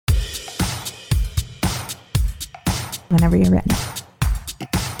Whenever you're ready.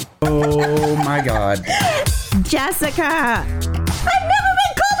 Oh my God. Jessica! I've never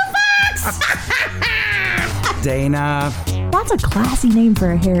been called a fox! Dana. That's a classy name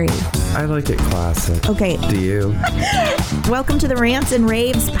for a Harry. I like it classic. Okay. Do you? Welcome to the Rants and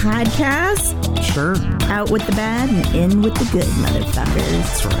Raves podcast. Sure. Out with the bad and in with the good, motherfuckers.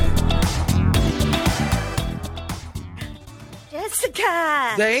 That's right.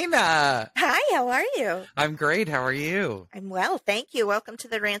 Jessica! Dana! Hi, how are you? I'm great. How are you? I'm well, thank you. Welcome to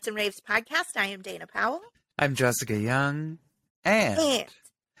the Rants and Raves podcast. I am Dana Powell. I'm Jessica Young. And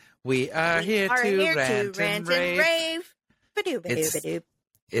we are here to rant and rave. Ba-doo, ba-doo, ba-doo.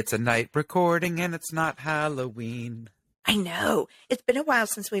 It's a night recording and it's not Halloween. I know. It's been a while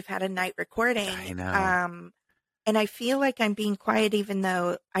since we've had a night recording. I know. And I feel like I'm being quiet even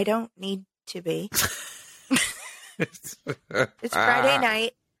though I don't need to be. It's Friday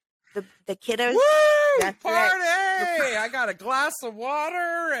night. The kiddos. Woo! That's Party! right. I got a glass of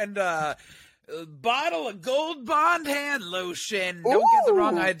water and a bottle of Gold Bond hand lotion. Don't get the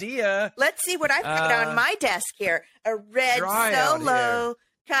wrong idea. Let's see what I've got on my desk here. A red dry out Solo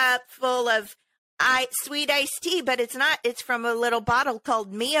cup full of sweet iced tea, but it's not. It's from a little bottle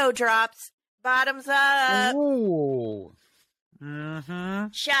called Mio Drops. Bottoms up. Ooh. Mm-hmm.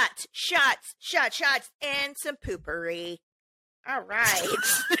 Shots, and some poopery. All right.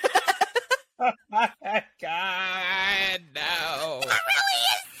 Oh my God, no. It really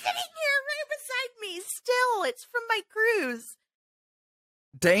is sitting here right beside me still. It's from my cruise.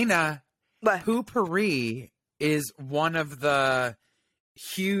 Dana, What? poopery is one of the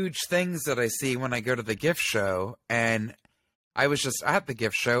huge things that I see when I go to the gift show. And I was just at the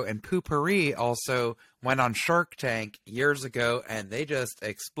gift show, and poopery also went on Shark Tank years ago, and they just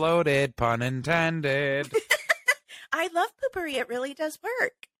exploded, pun intended. I love poopery. It really does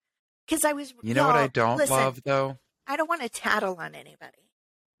work. Because I was, You know what I don't listen, love, though? I don't want to tattle on anybody,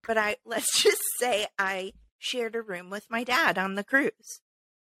 but let's just say I shared a room with my dad on the cruise.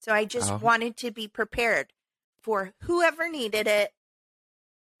 So I just wanted to be prepared for whoever needed it.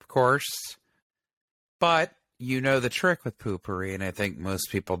 Of course. But you know the trick with poopery, and I think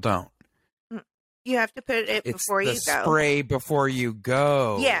most people don't. You have to put it It's before the you go. spray before you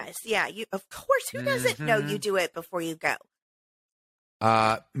go. Yes, yeah. Of course, who doesn't know you do it before you go?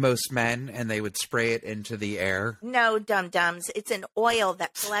 Most men, and they would spray it into the air. No, dum-dums. It's an oil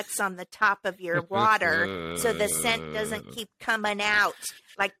that collects on the top of your water so the scent doesn't keep coming out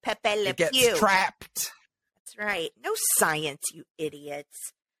like Pepe Le It gets Pew. trapped. That's right. No science, you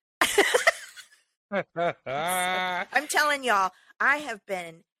idiots. I'm telling y'all, I have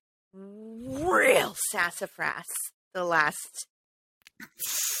been real sassafras the last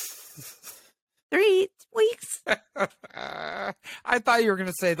 3 weeks. I thought you were going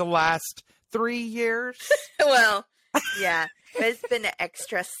to say the last 3 years. Well, yeah, but it's been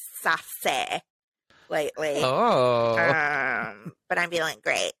extra sassy lately. Oh. But I'm feeling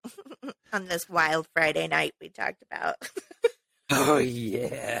great on this wild Friday night we talked about. Oh,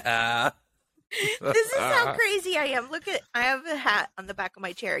 yeah. This is how crazy I am. Look I have a hat on the back of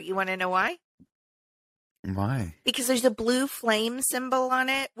my chair. You want to know why? Why? Because there's a blue flame symbol on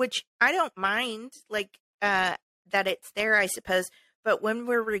it, which I don't mind, that it's there, I suppose. But when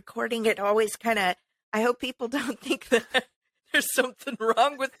we're recording, it always kind of, I hope people don't think that there's something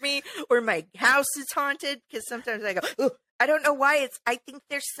wrong with me or my house is haunted. Because sometimes I go, oh, I don't know why I think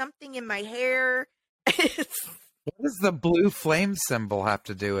there's something in my hair. What does the blue flame symbol have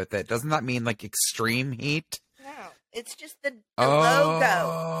to do with it? Doesn't that mean like extreme heat? No, it's just the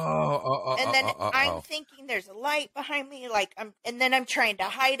logo. And then I'm I'm thinking there's a light behind me, and then I'm trying to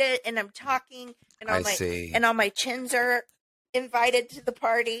hide it, and I'm talking, and all my chins are invited to the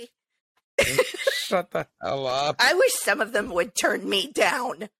party. Shut the hell up. I wish some of them would turn me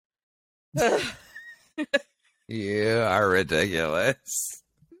down. You are ridiculous.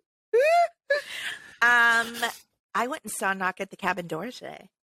 I went and saw Knock at the Cabin Door today.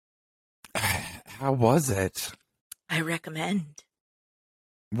 How was it? I recommend.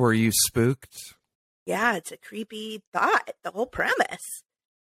 Were you spooked? Yeah, it's a creepy thought, the whole premise.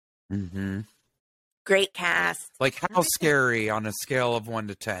 Mm-hmm. Great cast. Like, how scary on a scale of 1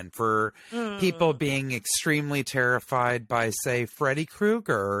 to 10 for people being extremely terrified by, say, Freddy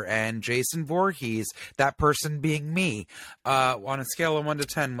Krueger and Jason Voorhees, that person being me. On a scale of 1 to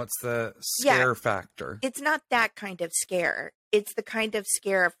 10, what's the scare factor? It's not that kind of scare. It's the kind of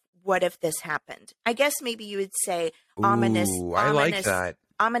scare of what if this happened? I guess maybe you would say ominous. I like that.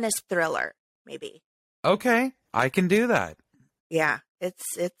 Ominous thriller, maybe. Okay, I can do that. Yeah,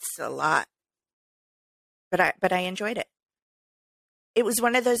 it's a lot. But I enjoyed it. it was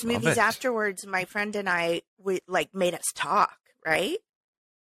one of those Love movies it. afterwards. My friend and I made us talk, right?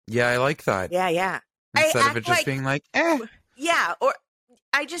 Yeah, I like that. Yeah, yeah. Instead I of it act just like, being like, yeah, or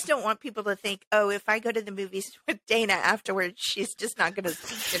I just don't want people to think, oh, if I go to the movies with Dana afterwards, she's just not going to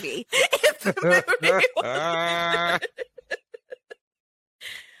speak to me. If the movie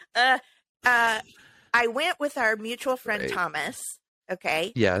I went with our mutual friend Right. Thomas.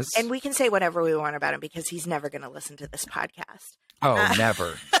 Okay. Yes. And we can say whatever we want about him because he's never going to listen to this podcast. Oh, Uh,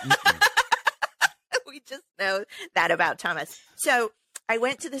 never. Mm-mm. We just know that about Thomas. So I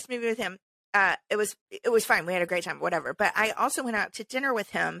went to this movie with him. It was fine. We had a great time, whatever. But I also went out to dinner with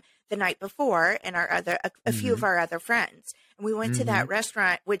him the night before and a few of our other friends. And we went to that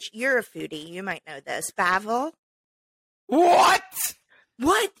restaurant, which you're a foodie. You might know this. Bavel. What?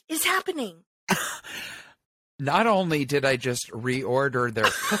 What is happening? Not only did I just reorder their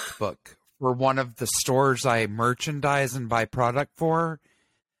cookbook for one of the stores I merchandise and buy product for,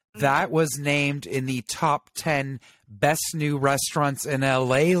 that was named in the top 10 best new restaurants in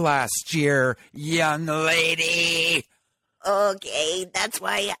LA last year, young lady. Okay, that's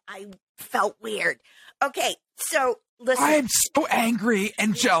why I felt weird. Okay, so listen. I'm so angry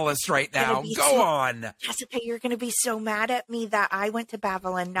and jealous right Gonna now. be Go so- on. Jessica, you're going to be so mad at me that I went to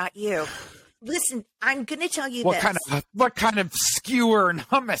Bavel and not you. Listen, I'm going to tell you What this. kind of skewer and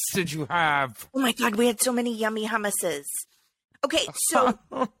hummus did you have? Oh my God, we had so many yummy hummuses. Okay, so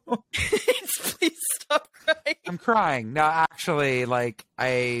please stop crying. I'm crying. No, actually, like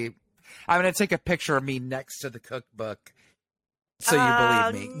I'm gonna take a picture of me next to the cookbook, so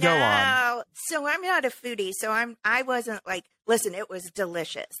you believe me. Go on. So I'm not a foodie, so I wasn't like, listen, it was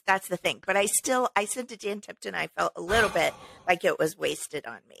delicious. That's the thing. But I said to Dan Tipton, I felt a little bit like it was wasted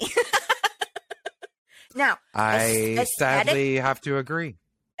on me. Now, I sadly have to agree.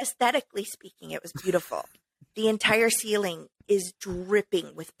 aesthetically speaking, it was beautiful. The entire ceiling is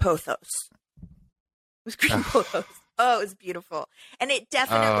dripping with pothos. It was green pothos. Oh, it was beautiful. And it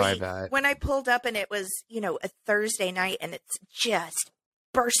definitely, bet. when I pulled up and it was, a Thursday night and it's just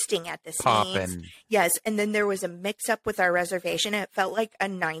bursting at the seams. Poppin'. Yes. And then there was a mix up with our reservation. It felt like a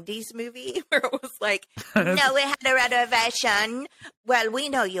 90s movie where it was like, no, we had a reservation. Well, we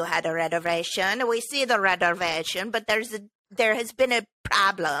know you had a reservation. We see the reservation, but there has been a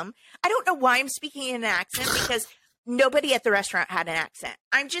problem. I don't know why I'm speaking in an accent because nobody at the restaurant had an accent.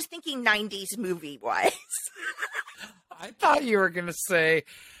 I'm just thinking 90s movie wise. I thought you were gonna say,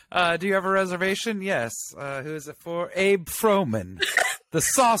 "Do you have a reservation?" Yes. Who is it for? Abe Froman, the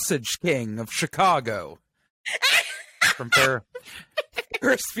Sausage King of Chicago, from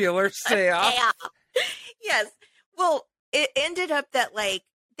Ferris Bueller's Day Off. Yeah. Yes. Well, it ended up that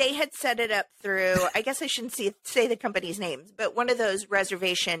they had set it up through, I guess I shouldn't say the company's names, but one of those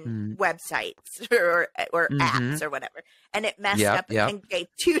reservation websites or apps or whatever. And it messed up and gave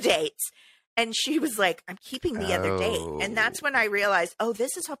 2 dates. And she was like, I'm keeping the other date. And that's when I realized,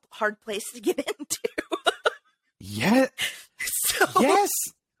 this is a hard place to get into. Yeah. So, Yes.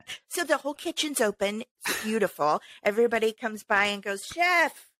 So the whole kitchen's open. It's beautiful. Everybody comes by and goes,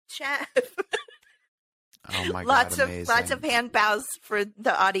 Chef. Oh my lots God! of hand bows for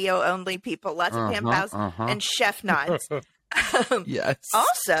the audio only people. Lots of hand bows and chef nods. Yes.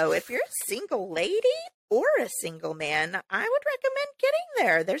 Also, if you're a single lady or a single man, I would recommend getting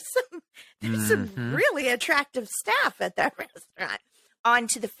there. There's some really attractive staff at that restaurant. On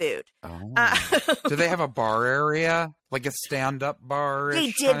to the food. Do they have a bar area, like a stand-up bar?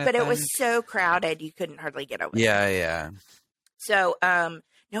 They did, but it was so crowded you couldn't hardly get over. Yeah. So,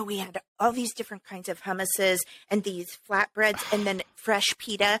 no, we had all these different kinds of hummuses and these flatbreads and then fresh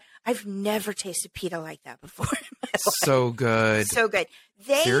pita. I've never tasted pita like that before in my life. So good. So good.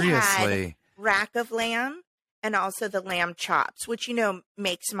 They Seriously. had rack of lamb and also the lamb chops, which,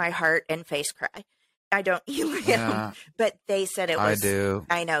 makes my heart and face cry. I don't eat lamb, but they said it was. I do.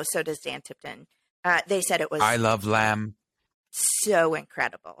 I know. So does Dan Tipton. They said it was. I love lamb. So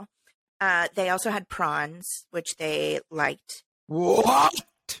incredible. They also had prawns, which they liked. What?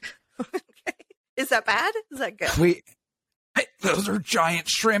 Okay. Is that bad? Is that good? Hey, those are giant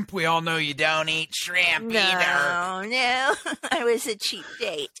shrimp. We all know you don't eat shrimp either. No. I was a cheap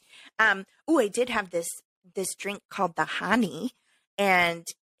date. I did have this drink called the honey, and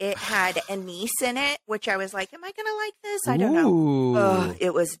it had anise in it, which I was like, am I going to like this? I don't know. Oh,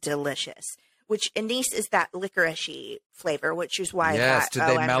 it was delicious. Which anise is that licoricey flavor, which is why yes, I thought,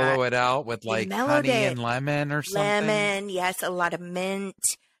 did they mellow it out with honey and lemon or something? Lemon, yes, a lot of mint,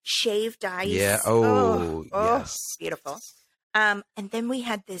 shaved ice. Yeah. Yes. Beautiful. And then we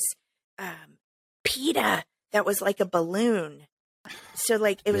had this pita that was like a balloon. So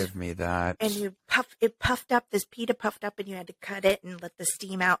like it was, Give me that. and it puffed up, this pita puffed up, and you had to cut it and let the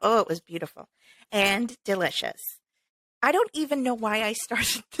steam out. Oh, it was beautiful and delicious. I don't even know why I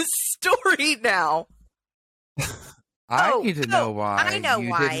started this story now. I need to know why. I know you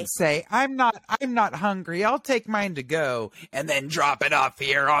why. Didn't say I'm not hungry. I'll take mine to go and then drop it off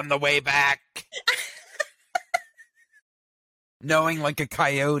here on the way back. Knowing like a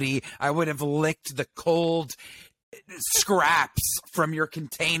coyote, I would have licked the cold scraps from your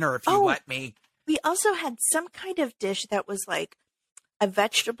container if you let me. We also had some kind of dish that was like a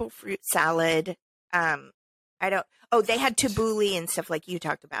vegetable fruit salad. They had tabbouleh and stuff like you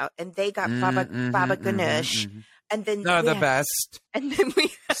talked about, and they got baba ganoush, and then the best. And then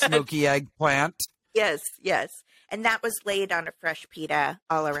we had smoky eggplant. Yes, and that was laid on a fresh pita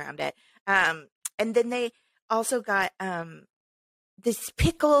all around it. And then they also got this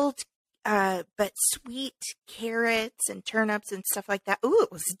pickled but sweet carrots and turnips and stuff like that. Ooh,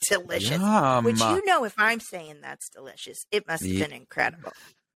 it was delicious. Yum. Which, you know, if I'm saying that's delicious, it must have been incredible.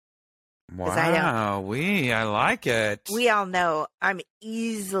 Wow, I like it. We all know I'm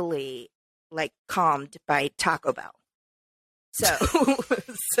easily like calmed by Taco Bell. So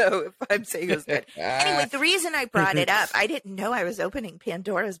if I'm saying it was good. Anyway, the reason I brought it up, I didn't know I was opening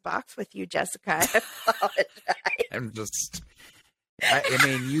Pandora's box with you, Jessica. I apologize. I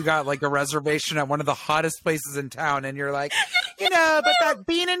mean, you got like a reservation at one of the hottest places in town, and you're like, but that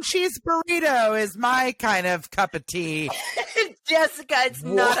bean and cheese burrito is my kind of cup of tea. Jessica, it's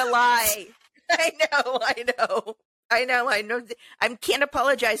not a lie. I know. I can't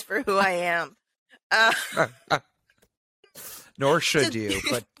apologize for who I am. Nor should you,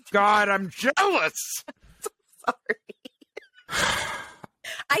 but God, I'm jealous. Sorry.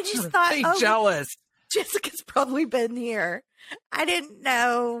 I just thought, jealous. Jessica's probably been here. I didn't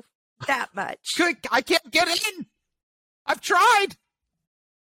know that much. I can't get in. I've tried.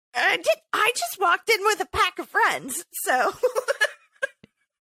 I just walked in with a pack of friends, so.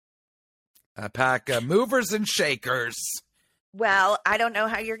 A pack of movers and shakers. Well, I don't know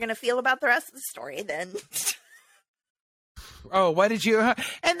how you're going to feel about the rest of the story then. Oh, what did you?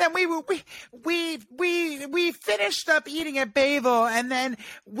 And then we finished up eating at Babel, and then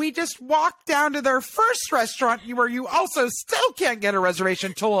we just walked down to their first restaurant where you also still can't get a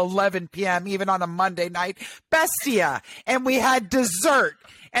reservation till 11 p.m. even on a Monday night, Bestia, and we had dessert,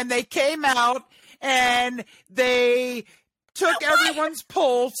 and they came out and they took everyone's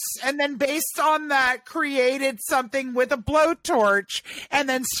pulse, and then based on that created something with a blowtorch, and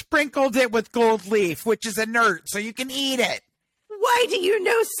then sprinkled it with gold leaf, which is inert, so you can eat it. Why do you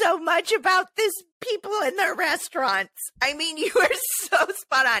know so much about this people in their restaurants? I mean, you are so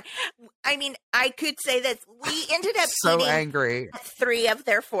spot on. I mean, I could say that we ended up so eating angry 3 of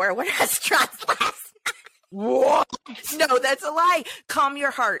their 4 restaurants last night. What? No, that's a lie. Calm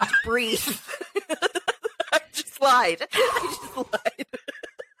your heart. Breathe. I just lied. I can't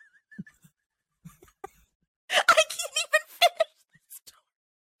even finish the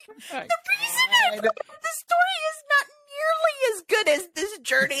story. The reason I brought the story is not nearly as good as this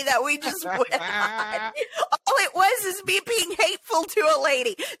journey that we just went on. All it was is me being hateful to a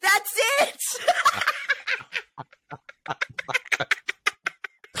lady. That's it.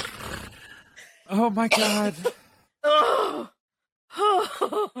 Oh my God.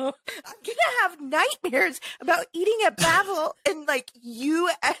 I'm gonna have nightmares about eating at Bavel and like you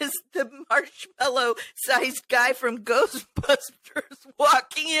as the marshmallow-sized guy from Ghostbusters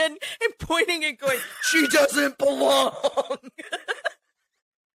walking in and pointing and going, "She doesn't belong."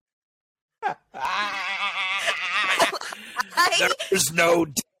 There's no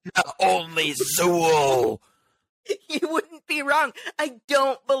Dana, only Zool. You wouldn't be wrong. I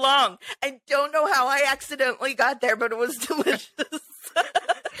don't belong. I don't know how I accidentally got there, but it was delicious.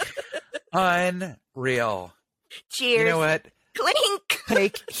 Unreal. Cheers. You know what? Clink.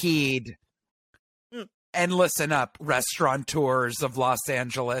 Take heed and listen up, restaurateurs of Los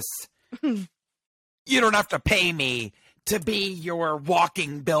Angeles. You don't have to pay me to be your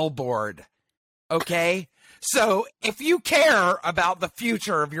walking billboard. Okay? So if you care about the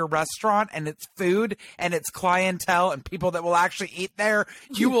future of your restaurant and its food and its clientele and people that will actually eat there,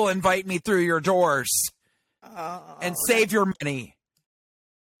 you will invite me through your doors and save your money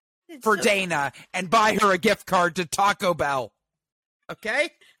for Dana and buy her a gift card to Taco Bell.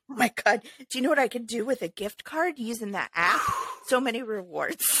 Okay? Oh my God. Do you know what I could do with a gift card using that app? So many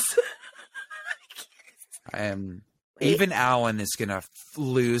rewards. Even Alan is going to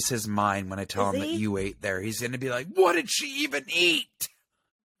lose his mind when I tell him that you ate there. He's going to be like, what did she even eat?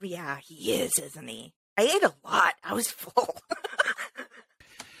 Yeah, he is, isn't he? I ate a lot. I was full.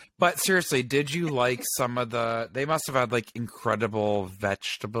 But seriously, did you like some of they must have had like incredible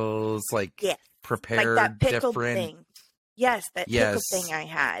vegetables, like Yes. prepared Like that pickled different. thing. Yes, that pickled Yes. thing I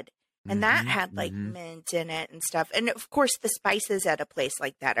had. And that had like mint in it and stuff. And of course, the spices at a place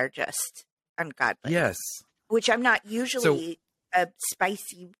like that are just ungodly. Yes. Which I'm not usually a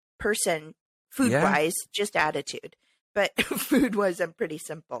spicy person food-wise, just attitude. But food-wise, I'm pretty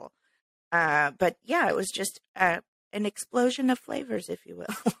simple. But yeah, it was just an explosion of flavors, if you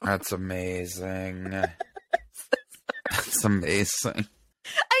will. That's amazing. That's amazing. I mean,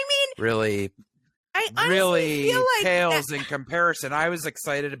 Really, I honestly really feel like pales in comparison. I was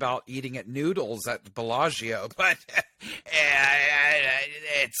excited about eating at Noodles at the Bellagio, but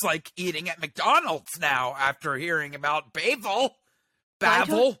it's like eating at McDonald's now after hearing about Bavel.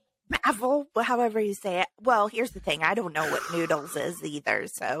 Bavel, however you say it. Well, here's the thing. I don't know what Noodles is either,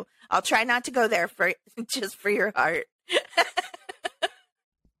 so I'll try not to go there for just for your heart.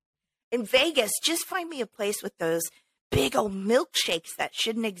 In Vegas, just find me a place with those big old milkshakes that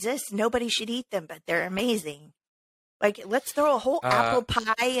shouldn't exist. Nobody should eat them, but they're amazing. Like, let's throw a whole apple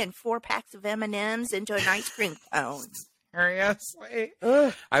pie and 4 packs of M&Ms into an ice cream cone. seriously.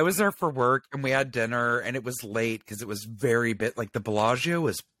 I was there for work and we had dinner and it was late because it was very bit like the Bellagio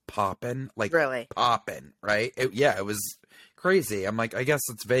was popping, like Really? popping, right? It was crazy. I'm like, I guess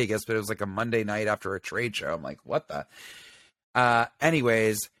it's Vegas, but it was like a Monday night after a trade show. I'm like, what the?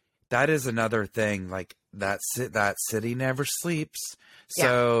 Anyways, that is another thing. Like that city never sleeps.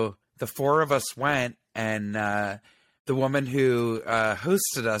 So the 4 of us went, and the woman who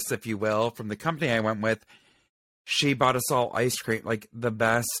hosted us, if you will, from the company I went with, she bought us all ice cream, like the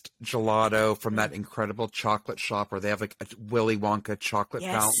best gelato from that incredible chocolate shop where they have like a Willy Wonka chocolate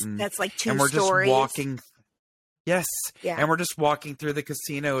fountain. That's like 2 and we're stories. just walking. Yes. Yeah. And we're just walking through the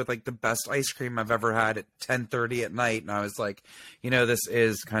casino with like the best ice cream I've ever had at 10:30 at night. And I was like, this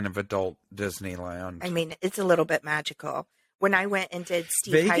is kind of adult Disneyland. I mean, it's a little bit magical. When I went and did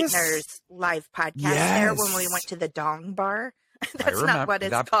Steve Vegas? Heitner's live podcast there, when we went to the Dong Bar, that's not what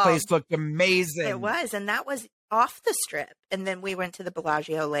it's that called. place looked amazing. It was, and that was off the strip. And then we went to the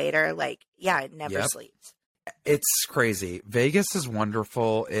Bellagio later. Like, yeah, it never sleeps. It's crazy. Vegas is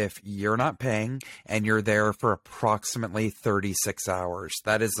wonderful if you're not paying and you're there for approximately 36 hours.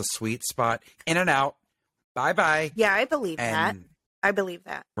 That is the sweet spot. In and out. Bye-bye. Yeah, I believe that. I believe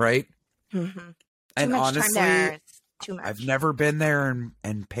that. Right? Mm-hmm. And honestly, it's too much. I've never been there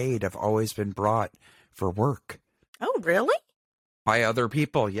and paid. I've always been brought for work. Oh, really? By other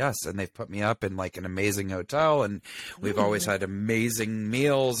people, yes. And they've put me up in like an amazing hotel, and we've always had amazing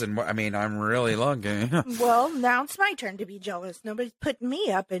meals. And I mean, I'm really lucky. Well, now it's my turn to be jealous. Nobody's putting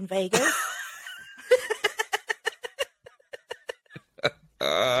me up in Vegas.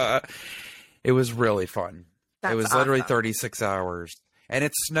 It was really fun. That's it was literally awesome. 36 hours. And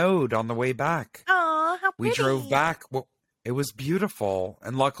it snowed on the way back. Oh, how pretty. We drove back. Well, it was beautiful.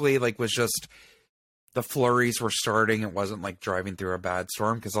 And luckily, like, was just the flurries were starting. It wasn't like driving through a bad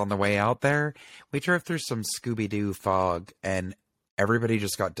storm, because on the way out there, we drove through some Scooby-Doo fog and everybody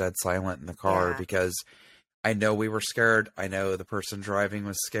just got dead silent in the car because I know we were scared. I know the person driving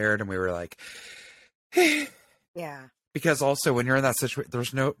was scared, and we were like, yeah. Because also when you're in that situation,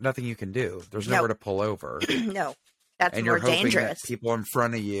 there's nothing you can do. There's nowhere to pull over. No, that's and more you're hoping dangerous. that people in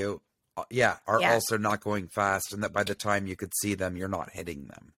front of you, are also not going fast, and that by the time you could see them, you're not hitting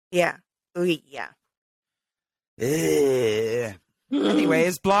them. Yeah. Ooh, yeah.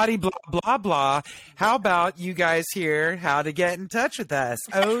 Anyways, blah blah blah blah. How about you guys hear how to get in touch with us?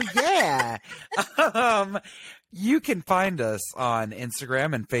 Oh yeah. You can find us on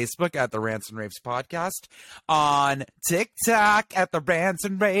Instagram and Facebook at the Rants and Raves Podcast, on TikTok at the Rants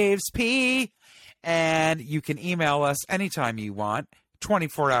and Raves P, and you can email us anytime you want,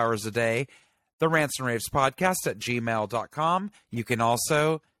 24 hours a day, the Rants and Raves Podcast at gmail.com. You can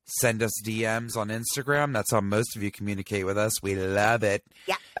also send us DMs on Instagram. That's how most of you communicate with us. We love it.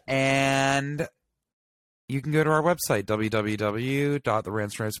 Yeah. And you can go to our website,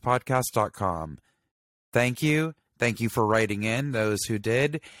 www.therantsandravespodcast.com. Thank you. Thank you for writing in, those who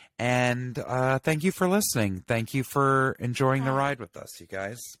did. And thank you for listening. Thank you for enjoying the ride with us, you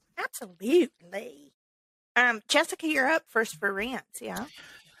guys. Absolutely. Jessica, you're up first for rants, yeah?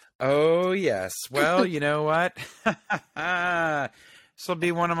 Oh, yes. Well, you know what? This will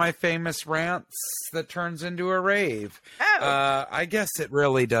be one of my famous rants that turns into a rave. Oh. I guess it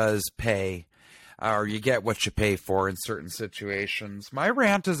really does pay, or you get what you pay for in certain situations. My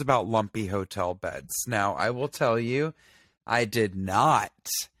rant is about lumpy hotel beds. Now, I will tell you, I did not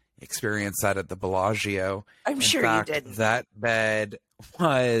experience that at the Bellagio. I'm sure you didn't. That bed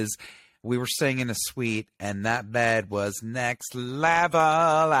was We were staying in a suite, and that bed was next level.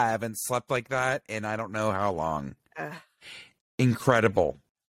 I haven't slept like that in I don't know how long. Incredible.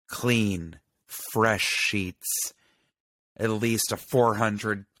 Clean, fresh sheets. At least a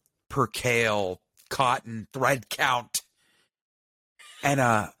 400 percale cotton thread count. And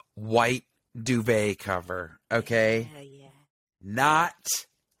a white duvet cover, okay? Yeah. Not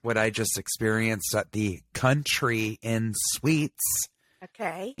what I just experienced at the Country Inn Suites.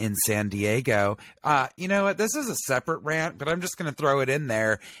 Okay. In San Diego. You know what? This is a separate rant, but I'm just going to throw it in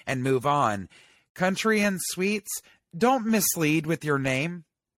there and move on. Country Inn Suites, don't mislead with your name.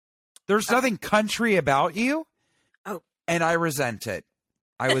 There's nothing country about you. Oh. And I resent it.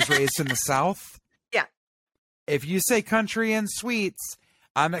 I was raised in the South. Yeah. If you say Country Inn Suites,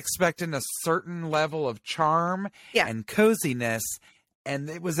 I'm expecting a certain level of charm and coziness, and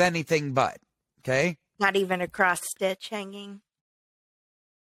it was anything but. Okay? Not even a cross stitch hanging.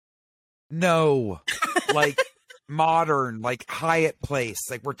 No, like modern, like Hyatt Place.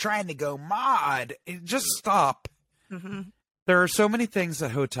 Like we're trying to go mod. Just stop. Mm-hmm. There are so many things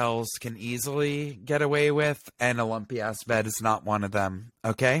that hotels can easily get away with, and a lumpy ass bed is not one of them.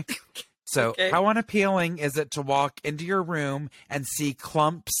 Okay? So how unappealing is it to walk into your room and see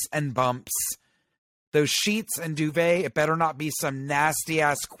clumps and bumps? Those sheets and duvet, it better not be some nasty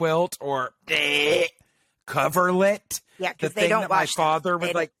ass quilt or coverlet. Yeah, because they don't wash. My father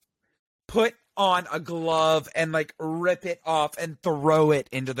would like put on a glove and like rip it off and throw it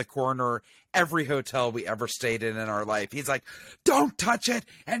into the corner every hotel we ever stayed in our life. He's like, don't touch it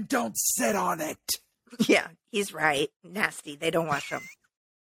and don't sit on it. Yeah, he's right. Nasty. They don't wash them.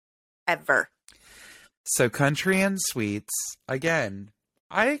 Ever. So Country Inn Suites, again,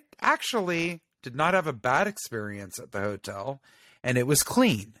 I actually did not have a bad experience at the hotel, and it was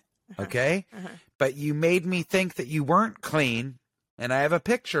clean. Okay? But you made me think that you weren't clean, and I have a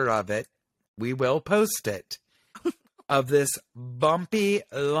picture of it. We will post it. Of this bumpy,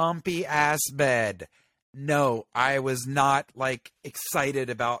 lumpy ass bed. No, I was not like excited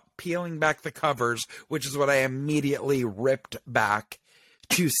about peeling back the covers, which is what I immediately ripped back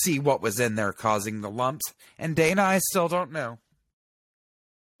to see what was in there causing the lumps. And Dana, I still don't know.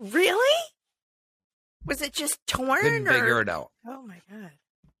 Really? Was it just torn? Couldn't figure it out. Oh my God.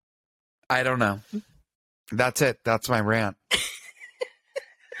 I don't know. That's it. That's my rant.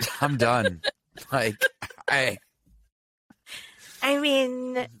 I'm done. Like, I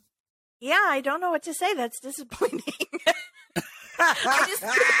mean, yeah, I don't know what to say. That's disappointing. I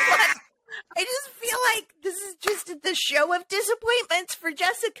just feel like this is just the show of disappointments for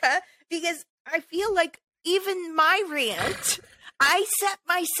Jessica, because I feel like even my rant, I set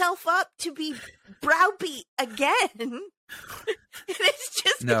myself up to be browbeat again. And it's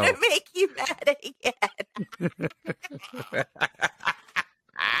just going to make you mad again.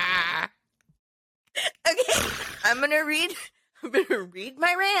 Okay, I'm gonna read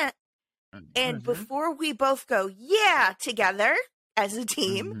my rant, and before we both go together as a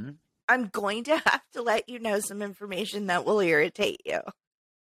team, I'm going to have to let you know some information that will irritate you.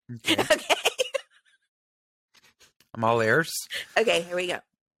 Okay. I'm all ears. Okay, here we go.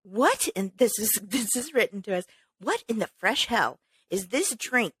 What in this is written to us. What in the fresh hell is this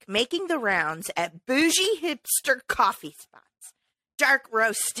drink making the rounds at bougie hipster coffee spots? Dark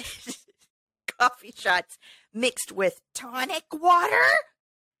roasted coffee shots mixed with tonic water?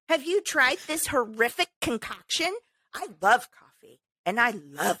 Have you tried this horrific concoction? I love coffee, and I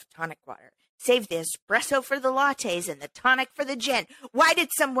love tonic water. Save the espresso for the lattes and the tonic for the gin. Why did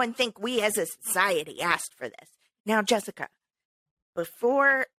someone think we as a society asked for this? Now, Jessica,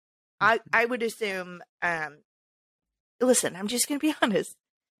 before I would assume, listen, I'm just going to be honest.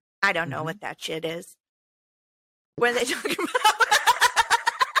 I don't know what that shit is. What are they talking about?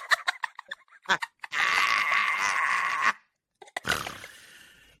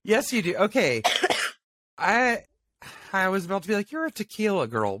 Yes, you do. Okay. I was about to be like, you're a tequila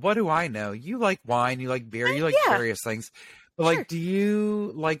girl. What do I know? You like wine, you like beer, you like various things. But like, do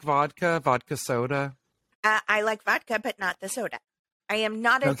you like vodka soda? I like vodka, but not the soda. I am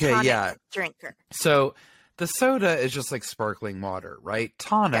not a tonic drinker. So the soda is just like sparkling water, right?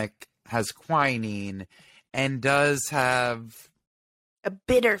 Tonic has quinine and does have a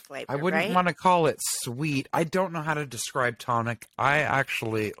bitter flavor. I wouldn't want to call it sweet. I don't know how to describe tonic. I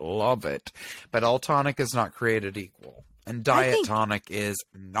actually love it. But all tonic is not created equal. And diet tonic is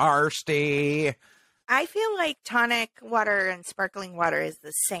nasty. I feel like tonic water and sparkling water is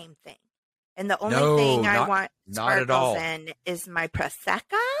the same thing. And the only thing I want sparkles in is my Prosecco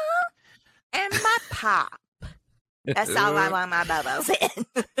and my pop. That's all I want my bubbles in.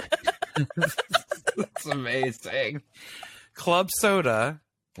 That's amazing. Club soda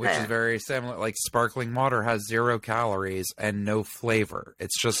which is very similar. Like sparkling water has 0 calories and no flavor.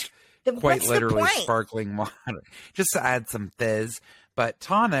 It's just quite literally sparkling water, just to add some fizz. But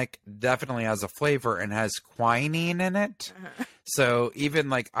tonic definitely has a flavor and has quinine in it. Uh-huh. So even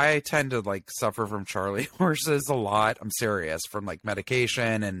like I tend to like suffer from Charlie horses a lot. I'm serious, from like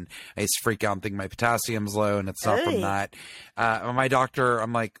medication, and I used to freak out and think my potassium's low, and it's not from that. My doctor,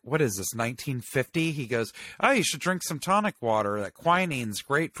 I'm like, what is this, 1950? He goes, oh, you should drink some tonic water. That quinine's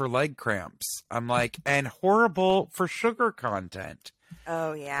great for leg cramps. I'm like, and horrible for sugar content.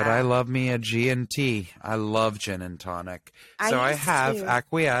 Oh, yeah. But I love me a G&T. I love gin and tonic. So I have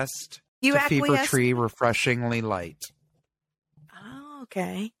acquiesced to Fever Tree Refreshingly Light. Oh,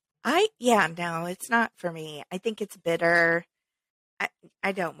 okay. No, it's not for me. I think it's bitter.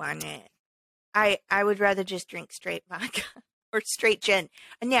 I don't want it. I would rather just drink straight vodka or straight gin.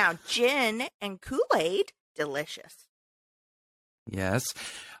 Now, gin and Kool-Aid, delicious. Yes.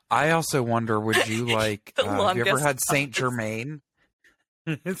 I also wonder, would you like, have you ever had Saint Germain?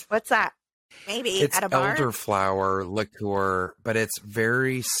 What's that? Maybe it's at a bar? elderflower liqueur, but it's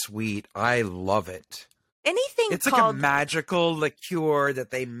very sweet. I love it. It's like a magical liqueur that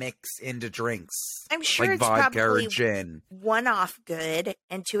they mix into drinks. I'm sure like it's vodka probably or gin. One-off good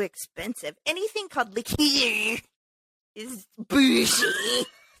and too expensive. Anything called liqueur is bougie.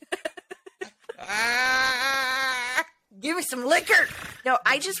 Give me some liquor. No,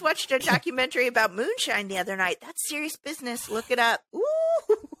 I just watched a documentary about moonshine the other night. That's serious business. Look it up. Ooh.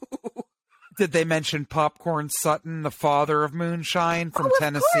 Did they mention Popcorn Sutton, the father of moonshine from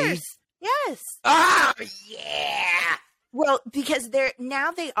Tennessee? Course. Yes. Ah, yeah. Well, because there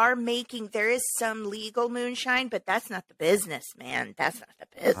are making, there is some legal moonshine, but that's not the business, man. That's not the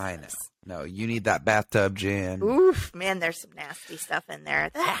business. I know. No, you need that bathtub gin. Oof, man, there's some nasty stuff in there.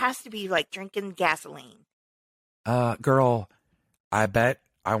 That has to be like drinking gasoline. Girl, I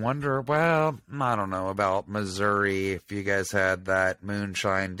wonder, well, I don't know about Missouri, if you guys had that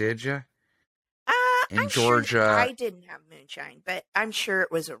moonshine, did you? In Georgia. Sure I didn't have moonshine, but I'm sure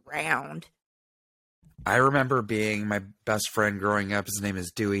it was around. I remember being my best friend growing up. His name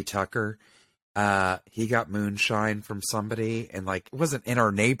is Dewey Tucker. He got moonshine from somebody, and like, it wasn't in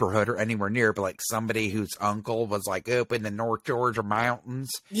our neighborhood or anywhere near, but like somebody whose uncle was like up in the North Georgia mountains.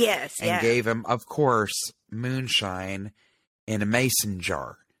 Yes. And gave him, of course, moonshine in a mason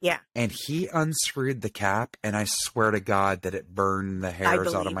jar. Yeah. And he unscrewed the cap, and I swear to God that it burned the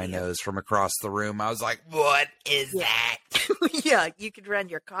hairs out of my nose from across the room. I was like, what is that? Yeah, you could run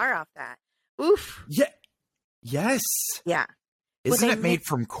your car off that. Oof. Yeah. Yes. Yeah. Isn't it made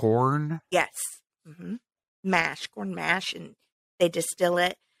from corn? Yes. Mm-hmm. Corn mash, and they distill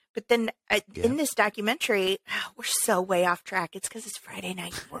it. But then in this documentary, we're so way off track. It's because it's Friday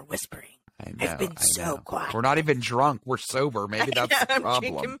night and we're whispering. I've been so quiet. We're not even drunk. We're sober. Maybe that's the problem. I'm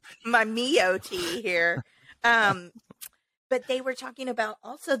drinking my Mio tea here. But they were talking about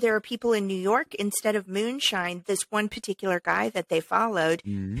also there are people in New York, instead of moonshine, this one particular guy that they followed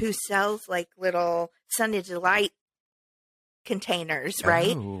who sells like little Sunday Delight containers,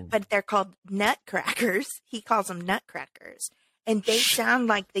 right? Oh. But they're called nutcrackers. He calls them nutcrackers. And they sound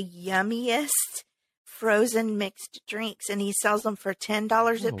like the yummiest frozen mixed drinks. And he sells them for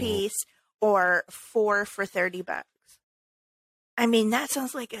 $10 a piece or 4 for $30. I mean, that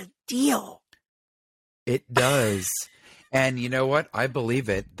sounds like a deal. It does. And you know what? I believe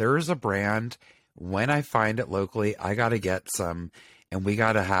it. There's a brand. When I find it locally, I got to get some, and we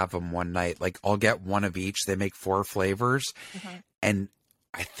got to have them one night. Like, I'll get one of each. They make 4 flavors, and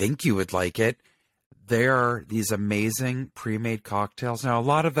I think you would like it. They are these amazing pre-made cocktails. Now, a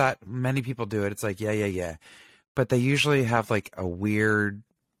lot of that, many people do it. It's like, yeah. But they usually have like a weird,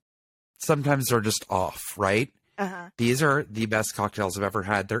 sometimes they're just off, right? These are the best cocktails I've ever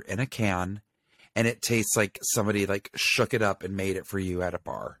had. They're in a can, and it tastes like somebody like shook it up and made it for you at a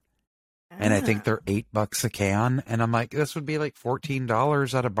bar. And I think they're $8 a can. And I'm like, this would be like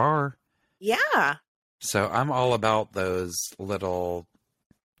 $14 at a bar. Yeah. So I'm all about those little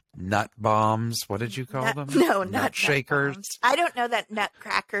nut bombs. What did you call them? No, nut shakers. Bombs. I don't know that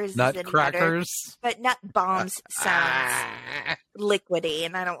nutcrackers. Nutcrackers. But nut bombs sounds liquidy,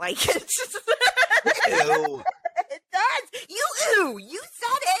 and I don't like it. Ew. It does. You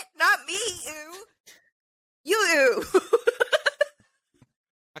said it, not me. You.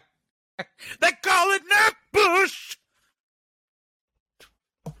 They call it nut bush.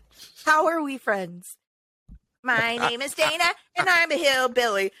 How are we friends? My name is Dana, and I'm a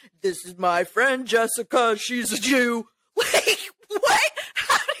hillbilly. This is my friend Jessica. She's a Jew. Wait, what?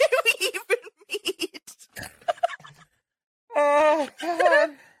 How did we even meet? Oh, God.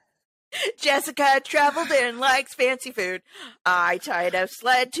 Jessica traveled and likes fancy food. I tied a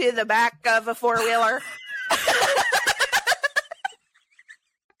sled to the back of a four-wheeler.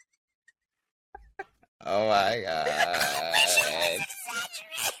 Oh my God.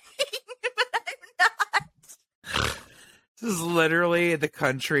 This is literally The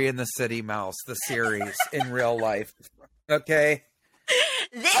Country and the City Mouse, the series in real life. Okay?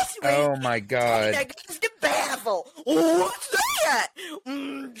 This week, oh my God. Dana goes to Baffle. What's that?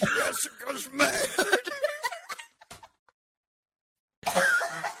 Jessica's mad.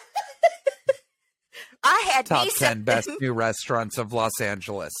 I had Top me 10 best new restaurants of Los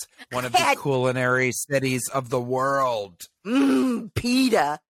Angeles. One of the culinary cities of the world.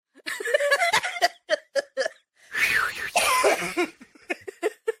 PETA.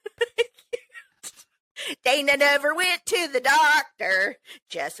 Dana never went to the doctor.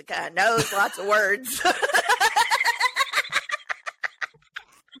 Jessica knows lots of words.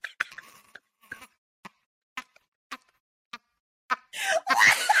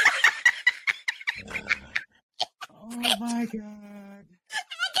 Oh my God. I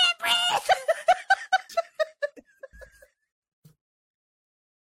can't breathe.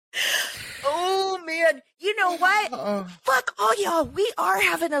 Oh man. You know what? Fuck all y'all. We are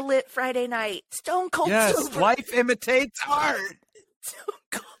having a lit Friday night. Stone Cold Yes, Sober. life imitates art. Stone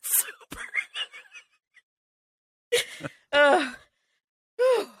Cold Sober.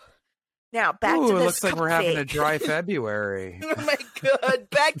 Now back to Ooh, this it looks like we're having a coffee. dry February. Oh my God.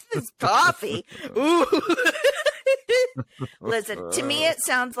 Back to this coffee. Ooh. Listen, to me, it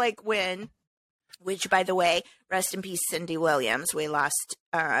sounds like which by the way, rest in peace, Cindy Williams. We lost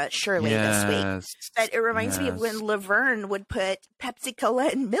Shirley this week. But it reminds me of when Laverne would put Pepsi Cola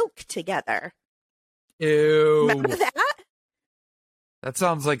and milk together. Ew. Remember that? That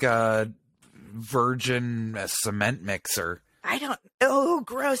sounds like a virgin cement mixer. I don't. Oh,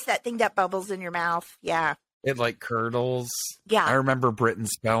 gross. That thing that bubbles in your mouth. Yeah. It like curdles. Yeah. I remember Britton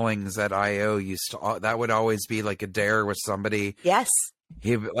Spellings at IO used to, that would always be like a dare with somebody. Yes.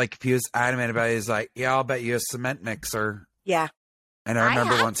 He was adamant about it. He's like, yeah, I'll bet you a cement mixer. Yeah. And I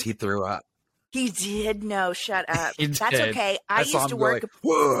remember once he threw up. He did. No, shut up. He That's did. okay. I saw used to him go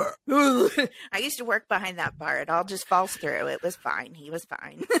work. like, I used to work behind that bar. It all just falls through. It was fine. He was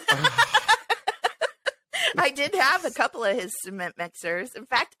fine. I did have a couple of his cement mixers. In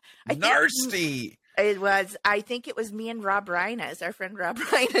fact, I think it was me and Rob Reines, our friend Rob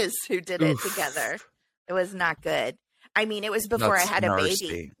Reines, who did it together. It was not good. I mean, it was before I had a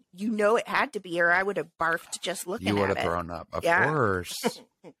baby. You know it had to be, or I would have barfed just looking at it. You would have thrown up, of course.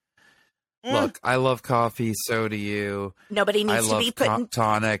 Look, I love coffee, so do you. Nobody needs to be putting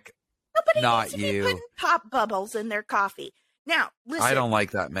tonic. Nobody not needs to you. be putting pop bubbles in their coffee. Now, listen. I don't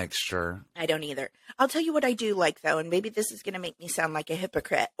like that mixture. I don't either. I'll tell you what I do like, though, and maybe this is going to make me sound like a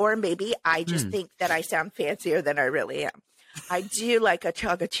hypocrite, or maybe I just think that I sound fancier than I really am. I do like a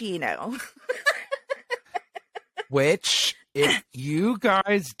chagachino. Which, if you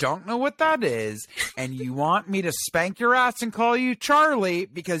guys don't know what that is, and you want me to spank your ass and call you Charlie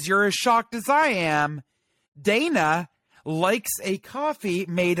because you're as shocked as I am, Dana likes a coffee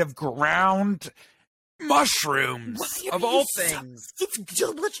made of ground mushrooms, of all things. It's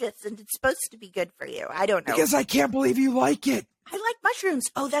delicious, and it's supposed to be good for you. I don't know. Because I can't believe you like it. I like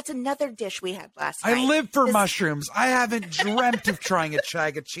mushrooms. Oh, that's another dish we had last night. I live for mushrooms. I haven't dreamt of trying a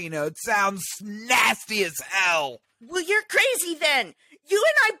chagachino. It sounds nasty as hell. Well, you're crazy then. You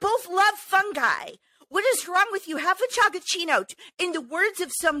and I both love fungi. What is wrong with you? Have a chagachino. In the words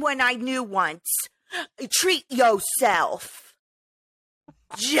of someone I knew once, treat yourself.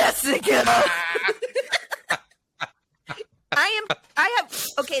 Jessica. I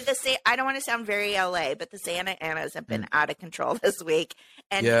don't want to sound very LA, but the Santa Anas have been out of control this week.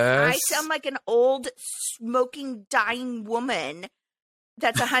 And I sound like an old, smoking, dying woman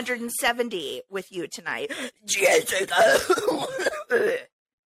that's 170 with you tonight. Jessica.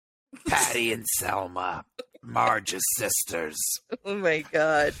 Patty and Selma, Marge's sisters. Oh, my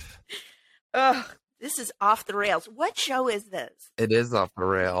God. Oh, this is off the rails. What show is this? It is off the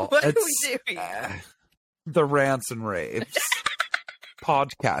rail. What are we doing? The Rants and Raves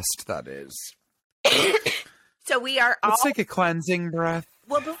podcast, that is. So we are all... Let's take a cleansing breath.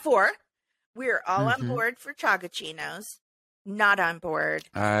 Well, before, we're all on board for chagachinos. Not on board.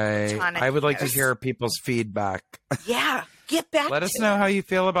 I would like to hear people's feedback. Yeah, get back Let us know how you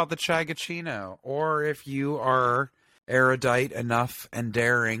feel about the chagachino, or if you are erudite enough and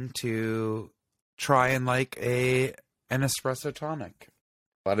daring to try and like an espresso tonic.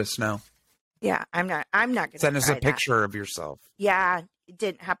 Let us know. Yeah, I'm not going to send us a picture of yourself. Yeah, it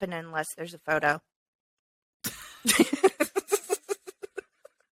didn't happen unless there's a photo.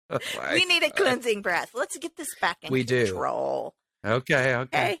 We need a cleansing breath. Let's get this back in control. Okay.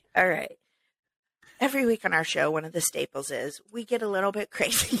 Okay. All right. Every week on our show, one of the staples is we get a little bit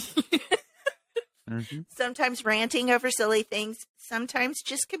crazy. Mm-hmm. Sometimes ranting over silly things. Sometimes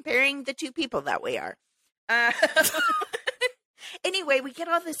just comparing the two people that we are. Anyway, we get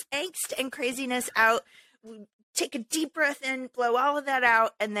all this angst and craziness out. We take a deep breath in, blow all of that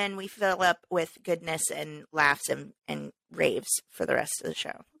out, and then we fill up with goodness and laughs and raves for the rest of the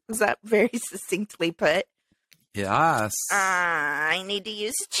show. Was that very succinctly put? Yes. I need to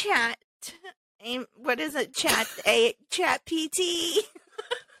use chat. What is it? Chat PT.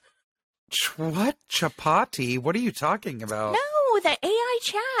 What? Chapati? What are you talking about? No, the AI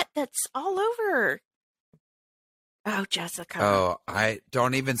chat that's all over. Oh, Jessica. Oh, I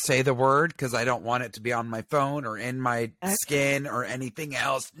don't even say the word because I don't want it to be on my phone or in my skin or anything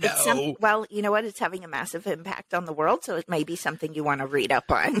else. No. Well, you know what? It's having a massive impact on the world, so it may be something you want to read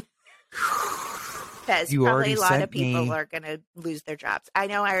up on. Because probably a lot of people are going to lose their jobs. I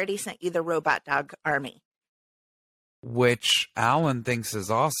know I already sent you the robot dog army. Which Alan thinks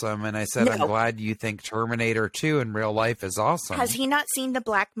is awesome. And I said, I'm glad you think Terminator 2 in real life is awesome. Has he not seen the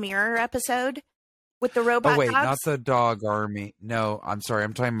Black Mirror episode with the robot dogs? Not the dog army. No, I'm sorry.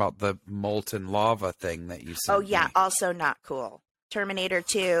 I'm talking about the molten lava thing that you sent me. Also not cool. Terminator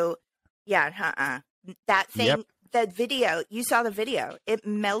 2. Yeah, That thing, the video, you saw the video. It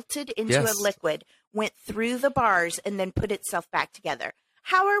melted into a liquid, went through the bars, and then put itself back together.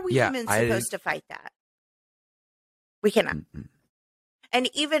 How are we humans supposed to fight that? We cannot. Mm-hmm. And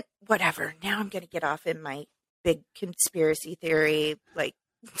even, whatever, now I'm going to get off in my big conspiracy theory. Like,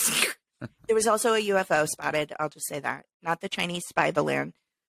 there was also a UFO spotted. I'll just say that. Not the Chinese spy balloon.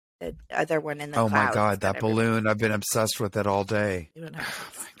 The other one in the clouds. Oh, my God, that balloon. I've been obsessed with it all day.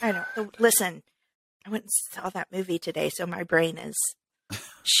 I know. Listen, I went and saw that movie today, so my brain is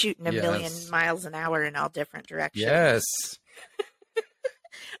shooting a million miles an hour in all different directions. Yes.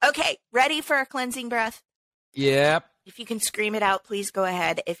 Okay, ready for a cleansing breath? Yep. If you can scream it out, please go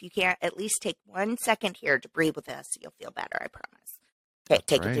ahead. If you can't, at least take 1 second here to breathe with us. You'll feel better, I promise. Okay,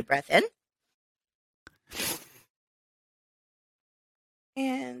 take a deep breath in.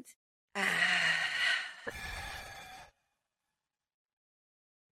 And I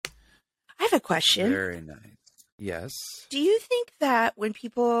have a question. Very nice. Yes. Do you think that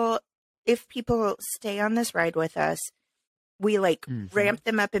if people stay on this ride with us, we ramp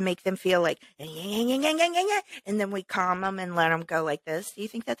them up and make them feel like, and then we calm them and let them go like this? Do you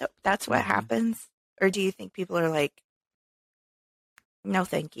think that that's what happens? Or do you think people are like, no,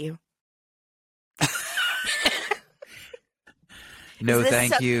 thank you? No,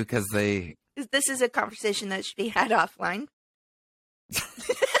 thank you, because they... This is a conversation that should be had offline.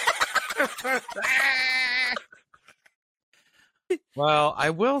 Well, I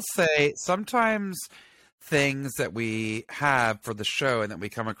will say sometimes things that we have for the show and that we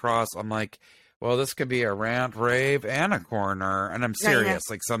come across, I'm like, well, this could be a rant, rave, and a corner. And I'm serious.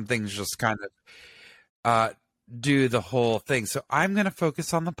 Like, some things just kind of do the whole thing. So I'm going to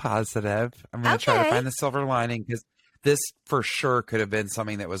focus on the positive. I'm going to try to find the silver lining, because this for sure could have been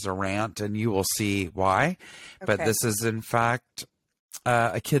something that was a rant, and you will see why. Okay. But this is, in fact,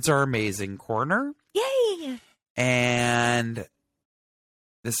 a Kids Are Amazing corner. Yay! And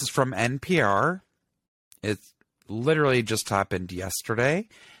this is from NPR. It literally just happened yesterday.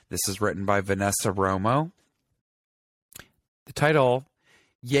 This is written by Vanessa Romo. The title,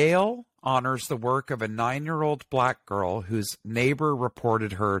 Yale honors the work of a 9-year-old black girl whose neighbor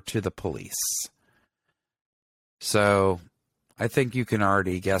reported her to the police. So I think you can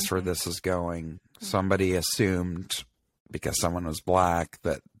already guess where this is going. Somebody assumed, because someone was black,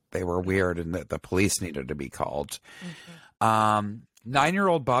 that they were weird and that the police needed to be called.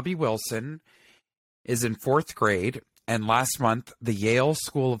 9-year-old Bobby Wilson is in 4th grade, and last month, the Yale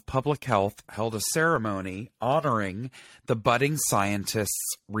School of Public Health held a ceremony honoring the budding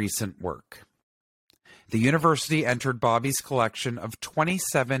scientist's recent work. The university entered Bobby's collection of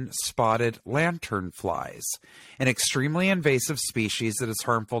 27 spotted lanternflies, an extremely invasive species that is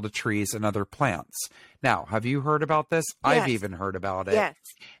harmful to trees and other plants. Now, have you heard about this? Yes. I've even heard about it. Yes.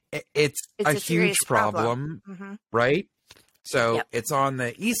 It's a huge problem, right? So it's on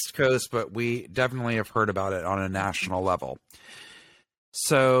the East Coast, but we definitely have heard about it on a national level.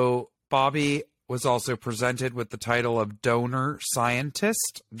 So Bobby was also presented with the title of Donor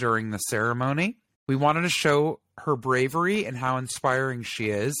Scientist during the ceremony. We wanted to show her bravery and how inspiring she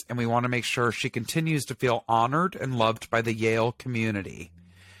is, and we want to make sure she continues to feel honored and loved by the Yale community.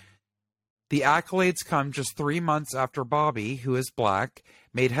 The accolades come just 3 months after Bobby, who is black,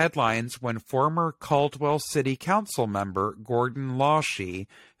 made headlines when former Caldwell City Council member Gordon Lawshe,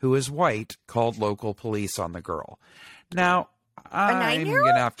 who is white, called local police on the girl. Now, I'm going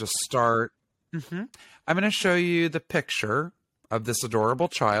to have to start. I'm going to show you the picture of this adorable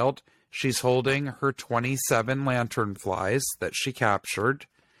child. She's holding her 27 lanternflies that she captured.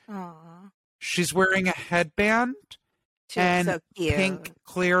 Aww. She's wearing a headband and so pink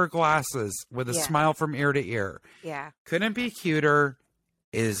clear glasses with a smile from ear to ear. Yeah. Couldn't be cuter.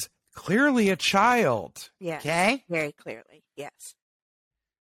 Is clearly a child. Yeah. Okay? Very clearly. Yes.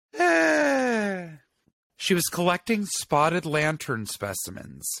 She was collecting spotted lantern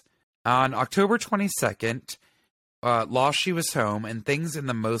specimens. On October 22nd, Lawshe was home, and things in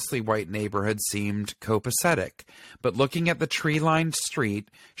the mostly white neighborhood seemed copacetic. But looking at the tree-lined street,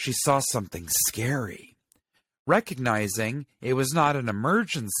 she saw something scary. Recognizing it was not an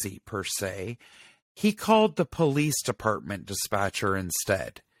emergency per se, he called the police department dispatcher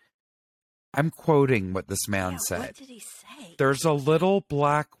instead. I'm quoting what this man said. What did he say? There's a little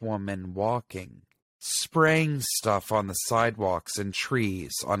black woman walking, spraying stuff on the sidewalks and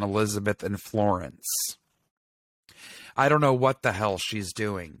trees on Elizabeth and Florence. I don't know what the hell she's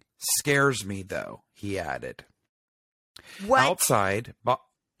doing. Scares me, though, he added. What?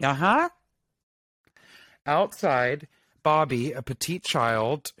 Outside, Bobby, a petite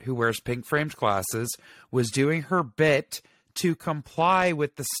child who wears pink-framed glasses, was doing her bit to comply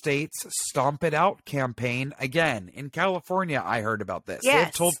with the state's Stomp It Out campaign. Again, in California, I heard about this. Yes.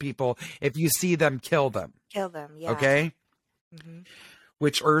 They've told people, if you see them, kill them. Kill them, yeah. Okay? Mm-hmm.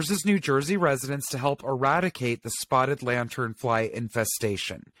 Which urges New Jersey residents to help eradicate the spotted lanternfly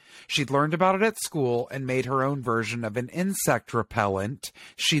infestation. She'd learned about it at school and made her own version of an insect repellent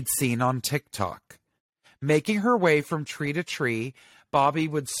she'd seen on TikTok. Making her way from tree to tree, Bobby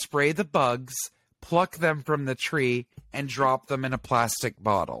would spray the bugs, pluck them from the tree, and drop them in a plastic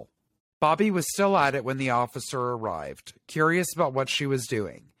bottle. Bobby was still at it when the officer arrived, curious about what she was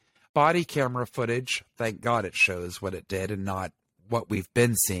doing. Body camera footage, thank God it shows what it did and not what we've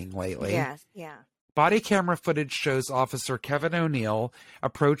been seeing lately. Yes, yeah. Body camera footage shows Officer Kevin O'Neill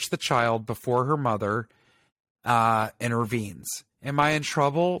approach the child before her mother intervenes. Am I in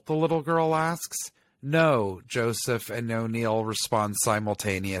trouble? The little girl asks. No, Joseph and O'Neill respond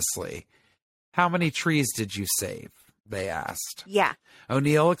simultaneously. How many trees did you save? They asked. Yeah.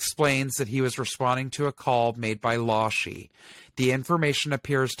 O'Neill explains that he was responding to a call made by Lawshe. The information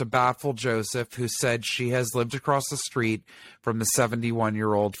appears to baffle Joseph, who said she has lived across the street from the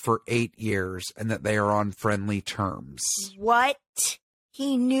 71-year-old for 8 years and that they are on friendly terms. What?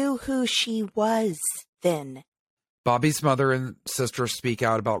 He knew who she was then. Bobby's mother and sister speak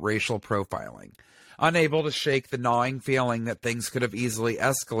out about racial profiling. Unable to shake the gnawing feeling that things could have easily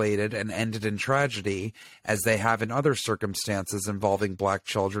escalated and ended in tragedy, as they have in other circumstances involving black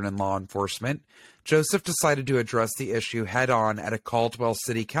children in law enforcement, Joseph decided to address the issue head-on at a Caldwell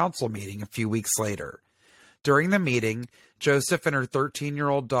City Council meeting a few weeks later. During the meeting, Joseph and her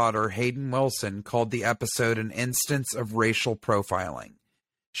 13-year-old daughter, Hayden Wilson, called the episode an instance of racial profiling.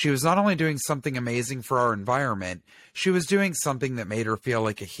 She was not only doing something amazing for our environment, she was doing something that made her feel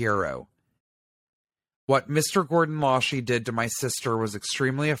like a hero. What Mr. Gordon Lawshe did to my sister was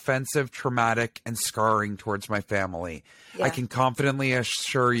extremely offensive, traumatic, and scarring towards my family. Yeah. I can confidently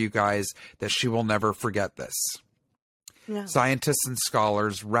assure you guys that she will never forget this. Yeah. Scientists and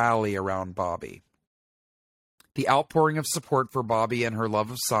scholars rally around Bobby. The outpouring of support for Bobby and her love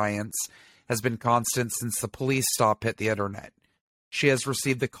of science has been constant since the police stop hit the internet. She has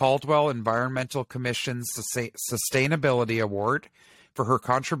received the Caldwell Environmental Commission's Sustainability Award for her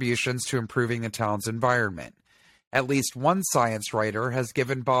contributions to improving the town's environment. At least one science writer has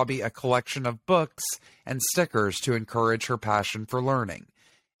given Bobby a collection of books and stickers to encourage her passion for learning.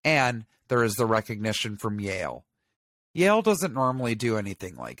 And there is the recognition from Yale. Yale doesn't normally do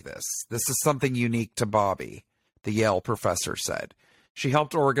anything like this. This is something unique to Bobby, the Yale professor said. She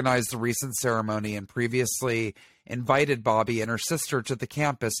helped organize the recent ceremony and previously invited Bobby and her sister to the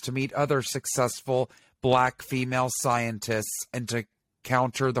campus to meet other successful black female scientists and to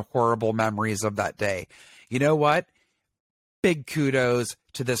counter the horrible memories of that day. You know what? Big kudos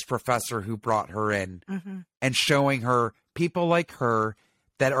to this professor who brought her in and showing her people like her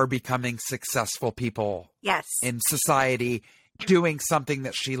that are becoming successful people in society, doing something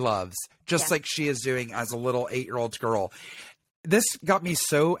that she loves, just like she is doing as a little 8-year-old girl. This got me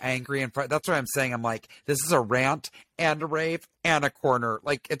so angry. And that's what I'm saying. I'm like, this is a rant and a rave and a corner.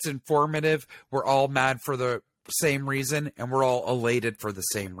 Like, it's informative. We're all mad for the same reason, and we're all elated for the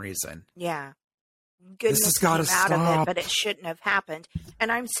same reason. Yeah. goodness has gotta came out of it, stop. but it shouldn't have happened.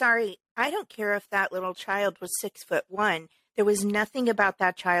 And I'm sorry, I don't care if that little child was 6'1". There was nothing about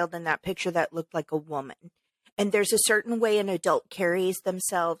that child in that picture that looked like a woman. And there's a certain way an adult carries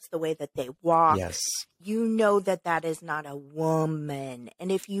themselves, the way that they walk. Yes. You know that that is not a woman.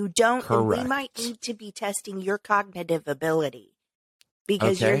 And if you don't, then we Correct. might need to be testing your cognitive ability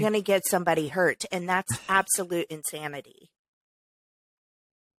because you're Okay. going to get somebody hurt. And that's absolute insanity.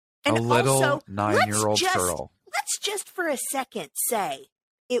 And A little also, 9-year-old girl. let's just for a second say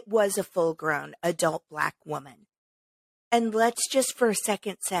it was a full-grown adult black woman. And let's just for a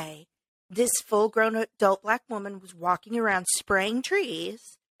second say this full-grown adult black woman was walking around spraying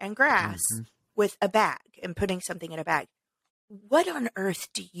trees and grass with a bag and putting something in a bag. What on earth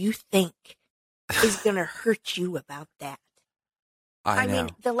do you think is going to hurt you about that? I know. mean,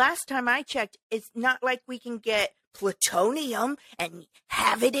 the last time I checked, it's not like we can get plutonium and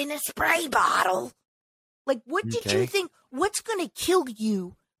have it in a spray bottle. Like, what did you Okay. think? What's going to kill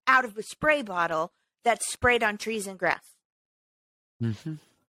you out of a spray bottle that's sprayed on trees and grass? Mm-hmm.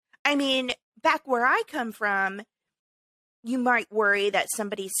 I mean, back where I come from, you might worry that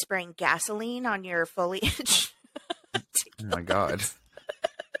somebody's spraying gasoline on your foliage Oh my God.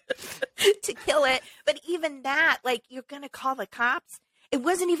 to kill it. But even that, like, you're going to call the cops. It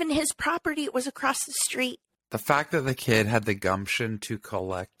wasn't even his property. It was across the street. The fact that the kid had the gumption to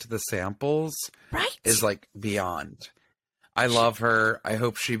collect the samples Right. is like beyond. I love her. I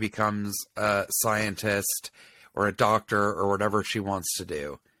hope she becomes a scientist or a doctor or whatever she wants to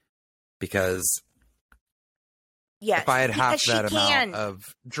do. Because Yes. if I had half because she that amount can.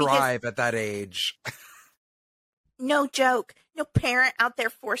 of drive at that age, No joke. No parent out there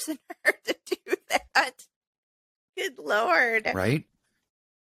forcing her to do that. Good Lord. right?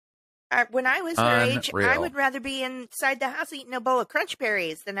 When I was her age, I Unreal. would rather be inside the house eating a bowl of Crunch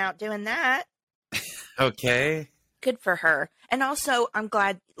Berries than out doing that. Okay. Good for her. And also, I'm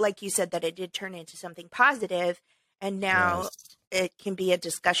glad, like you said, that it did turn into something positive, and now Yes. it can be a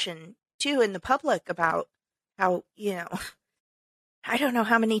discussion, too, in the public about how, I don't know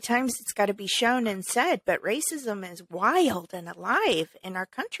how many times it's got to be shown and said, but racism is wild and alive in our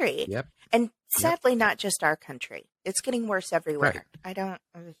country. Yep. And sadly, not just our country. It's getting worse everywhere. Right. I don't.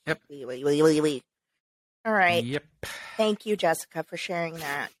 Yep. All right. Yep. Thank you, Jessica, for sharing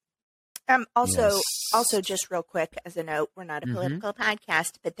that. Also, just real quick as a note, we're not a political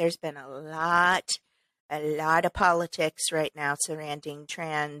podcast, but there's been a lot of politics right now surrounding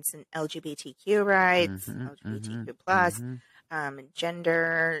trans and LGBTQ rights, LGBTQ plus,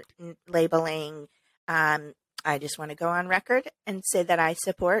 gender labeling. I just want to go on record and say that I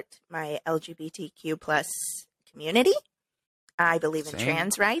support my LGBTQ plus community. I believe in Same.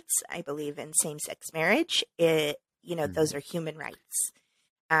 trans rights. I believe in same-sex marriage. Those are human rights.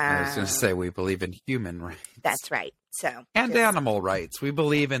 I was going to say we believe in human rights. That's right. So And animal rights. We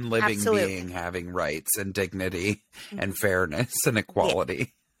believe in living Absolutely. being having rights and dignity and fairness and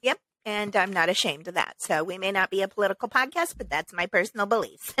equality. Yep. And I'm not ashamed of that. So we may not be a political podcast, but that's my personal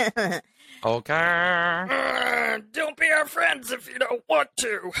beliefs. Okay. Don't be our friends if you don't want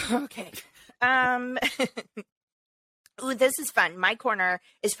to. Okay. Ooh, this is fun. My corner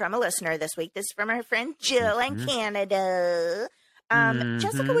is from a listener this week. This is from our friend Jill in Canada.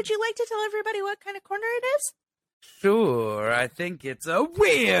 Jessica, would you like to tell everybody what kind of corner it is? Sure, I think it's a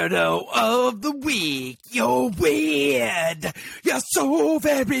weirdo of the week. You're weird. You're so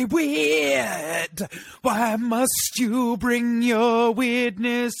very weird. Why must you bring your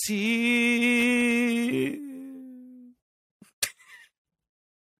weirdness here?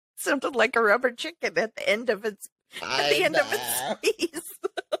 Sounded like a rubber chicken at the end of its piece.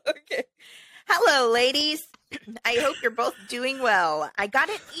 Okay. Hello, ladies. I hope you're both doing well. I got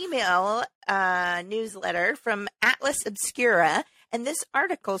an email newsletter from Atlas Obscura, and this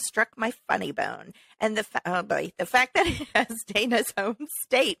article struck my funny bone. And the fact that it has Dana's home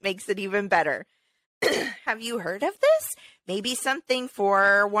state makes it even better. Have you heard of this? Maybe something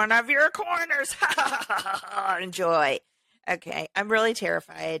for one of your corners. Enjoy. Okay, I'm really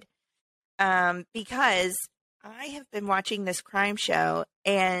terrified because I have been watching this crime show,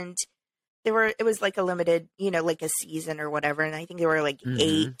 and it was like a limited, like a season or whatever. And I think there were like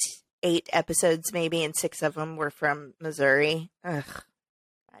eight episodes maybe, and 6 of them were from Missouri. Ugh.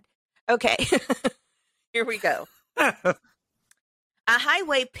 God. Okay. Here we go. A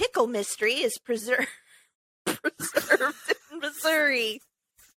highway pickle mystery is preserved in Missouri.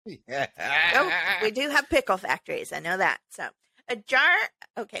 Oh, we do have pickle factories. I know that. So a jar.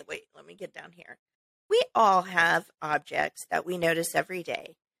 Okay, wait, let me get down here. We all have objects that we notice every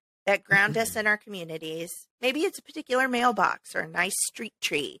day that ground us in our communities. Maybe it's a particular mailbox or a nice street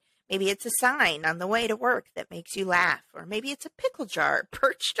tree. Maybe it's a sign on the way to work that makes you laugh. Or maybe it's a pickle jar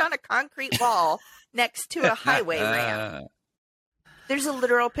perched on a concrete wall next to a highway ramp. There's a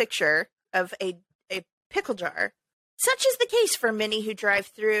literal picture of a pickle jar. Such is the case for many who drive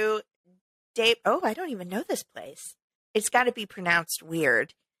through I don't even know this place. It's got to be pronounced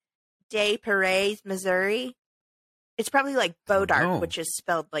weird. Des Peres, Missouri. It's probably like Bodark, which is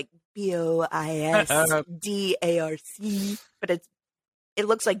spelled like Boisdarc, but it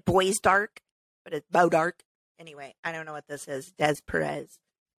looks like Boys Dark, but it's Bodark. Anyway, I don't know what this is. Des Perez.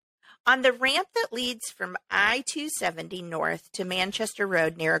 On the ramp that leads from I-270 north to Manchester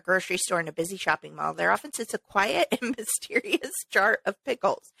Road near a grocery store and a busy shopping mall, there often sits a quiet and mysterious jar of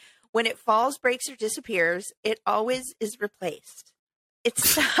pickles. When it falls, breaks, or disappears, it always is replaced.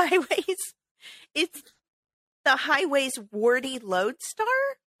 It's the highway's warty lodestar?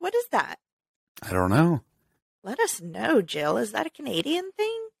 What is that? I don't know. Let us know, Jill. Is that a Canadian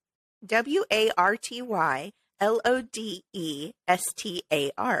thing?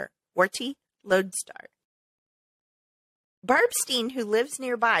 WARTYLODESTAR. Warty lodestar. Barb Steen, who lives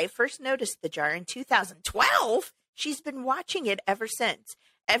nearby, first noticed the jar in 2012. She's been watching it ever since.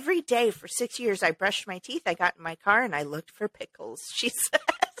 Every day for 6 years, I brushed my teeth, I got in my car, and I looked for pickles, she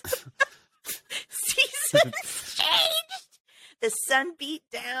says. Seasons changed. The sun beat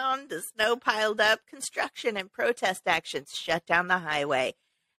down, the snow piled up, construction and protest actions shut down the highway,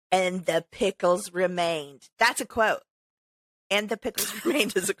 and the pickles remained. That's a quote. And the pickles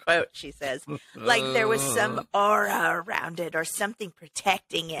remained is a quote, she says. Like there was some aura around it or something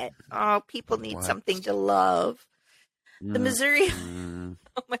protecting it. Oh, people need something to love. The Missouri,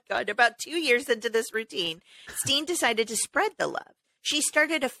 oh my God, about 2 years into this routine, Steen decided to spread the love. She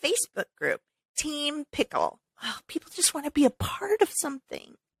started a Facebook group, Team Pickle. Oh, people just want to be a part of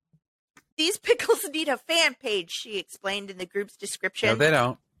something. These pickles need a fan page, she explained in the group's description. No, they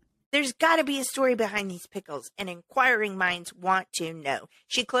don't. There's got to be a story behind these pickles, and inquiring minds want to know.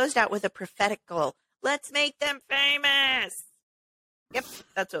 She closed out with a prophetic goal. Let's make them famous. Yep,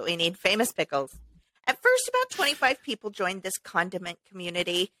 that's what we need, famous pickles. At first, about 25 people joined this condiment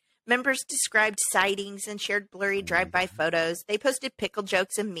community. Members described sightings and shared blurry drive-by photos. They posted pickle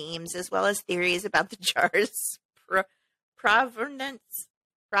jokes and memes, as well as theories about the jar's provenance.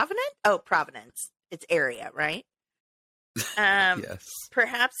 Provenance? Oh, provenance. It's area, right? Yes.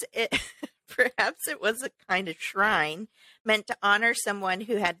 Perhaps it was a kind of shrine meant to honor someone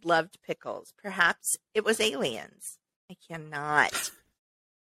who had loved pickles. Perhaps it was aliens. I cannot.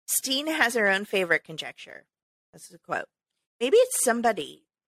 Steen has her own favorite conjecture. This is a quote. Maybe it's somebody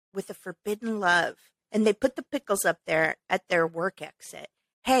with a forbidden love, and they put the pickles up there at their work exit.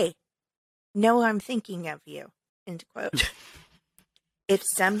 Hey, know I'm thinking of you. End quote. If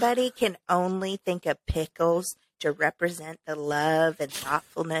somebody can only think of pickles to represent the love and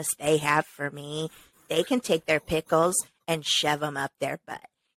thoughtfulness they have for me, they can take their pickles and shove them up their butt.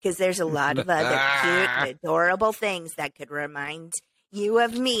 Because there's a lot of other cute and adorable things that could remind you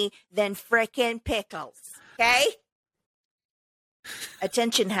of me than frickin' pickles. Okay?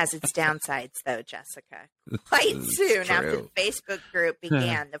 Attention has its downsides, though, Jessica. Quite soon after the Facebook group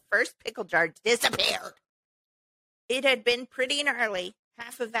began, the first pickle jar disappeared. It had been pretty gnarly,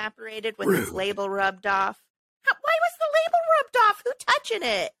 half evaporated with its label rubbed off. Why was the label rubbed off? Who touching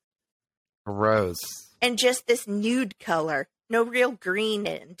it? Gross. And just this nude color. No real green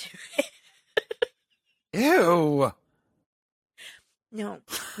into it. Ew. No.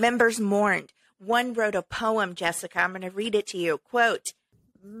 Members mourned. One wrote a poem, Jessica. I'm going to read it to you. Quote,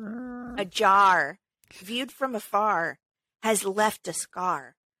 a jar, viewed from afar, has left a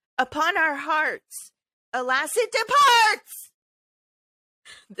scar. Upon our hearts, alas, it departs!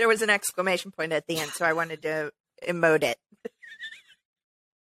 There was an exclamation point at the end, so I wanted to emote it.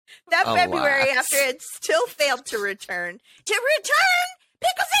 That February, after it still failed to return. To return?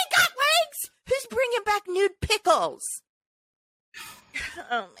 Pickles ain't got legs! Who's bringing back nude pickles?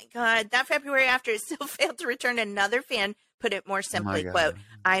 Oh, my God. That February, after it still failed to return, another fan put it more simply, quote,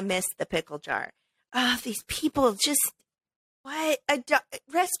 I miss the pickle jar. Oh, these people just, what?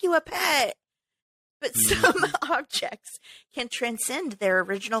 Rescue a pet. But some objects can transcend their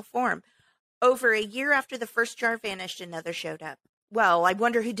original form. Over a year after the first jar vanished, another showed up. Well, I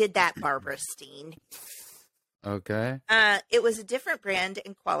wonder who did that, Barbara Steen. Okay. It was a different brand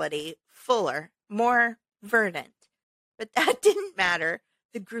and quality, fuller, more verdant. But that didn't matter.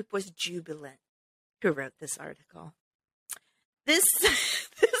 The group was jubilant. Who wrote this article? This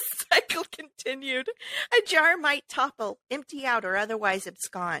cycle continued. A jar might topple, empty out, or otherwise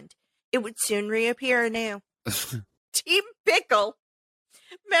abscond. It would soon reappear anew. Team Pickle.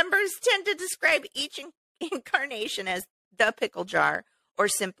 Members tend to describe each incarnation as the pickle jar or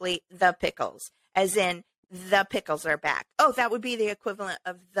simply the pickles, as in the pickles are back. Oh, that would be the equivalent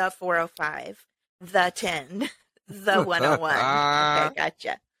of the 405, the 10, the 101. Okay,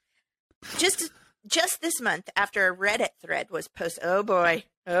 gotcha. Just this month, after a Reddit thread was posted, oh boy,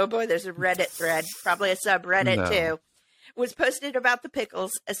 there's a Reddit thread, probably a subreddit too, was posted about the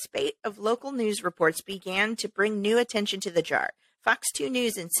pickles, a spate of local news reports began to bring new attention to the jar. Fox 2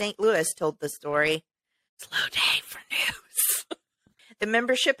 News in St. Louis told the story. Slow day for news. The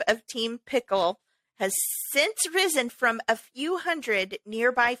membership of Team Pickle has since risen from a few hundred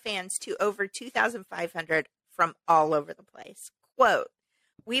nearby fans to over 2,500 from all over the place. Quote,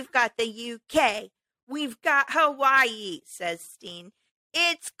 "We've got the UK. We've got Hawaii," says Steen.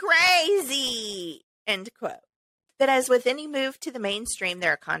 "It's crazy," end quote. But as with any move to the mainstream,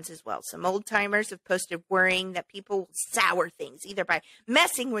 there are cons as well. Some old timers have posted worrying that people will sour things, either by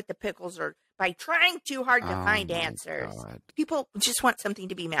messing with the pickles or by trying too hard to find answers. God. People just want something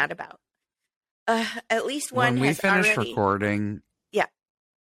to be mad about. At least one when we has finish already... recording, yeah,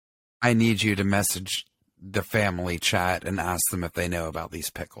 I need you to message the family chat and ask them if they know about these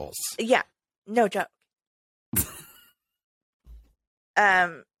pickles. Yeah, no joke.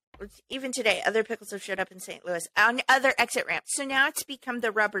 Even today, other pickles have showed up in St. Louis on other exit ramps. So now it's become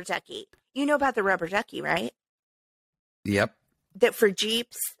the rubber ducky. You know about the rubber ducky, right? Yep. That for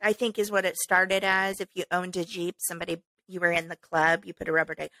Jeeps, I think is what it started as. If you owned a Jeep, you were in the club, you put a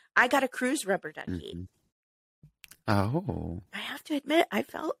rubber ducky. I got a cruise rubber ducky. Mm-hmm. Oh. I have to admit, I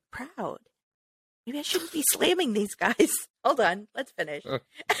felt proud. Maybe I shouldn't be slamming these guys. Hold on, let's finish. Did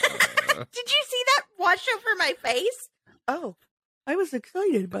you see that wash over my face? Oh, I was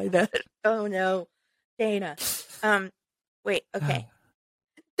excited by that. Oh no, Dana. Wait, okay.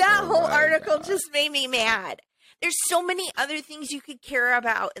 That whole article just made me mad. There's so many other things you could care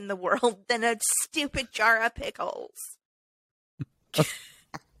about in the world than a stupid jar of pickles.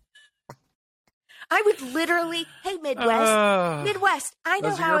 I would literally, hey, Midwest, I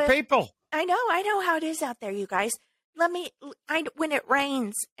know how I know how it is out there, you guys. When it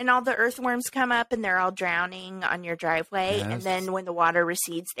rains and all the earthworms come up and they're all drowning on your driveway, yes. And then when the water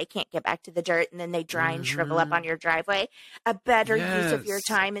recedes, they can't get back to the dirt and then they dry and shrivel up on your driveway. A better use of your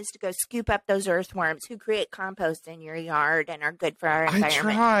time is to go scoop up those earthworms who create compost in your yard and are good for our environment.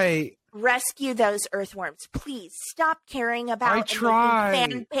 I try. Rescue those earthworms. Please stop caring about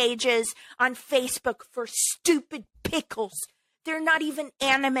fan pages on Facebook for stupid pickles. They're not even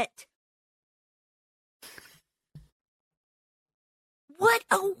animate. What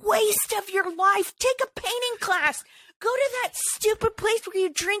a waste of your life. Take a painting class. Go to that stupid place where you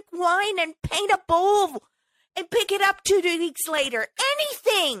drink wine and paint a bowl and pick it up 2 weeks later.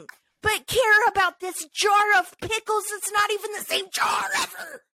 Anything but care about this jar of pickles that's not even the same jar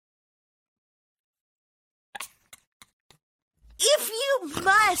ever. If you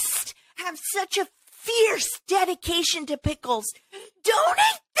must have such a fierce dedication to pickles, don't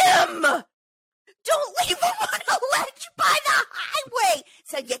eat them. Don't leave them on a ledge by the highway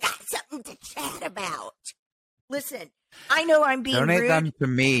so you got something to chat about. Listen, I know I'm being rude. Donate them to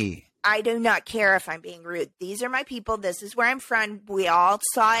me. I do not care if I'm being rude. These are my people. This is where I'm from. We all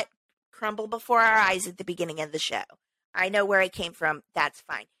saw it crumble before our eyes at the beginning of the show. I know where it came from. That's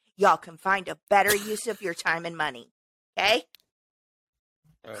fine. Y'all can find a better use of your time and money. Okay?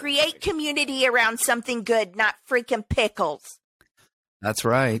 Create community around something good, not freaking pickles. That's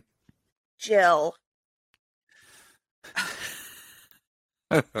right. Jill.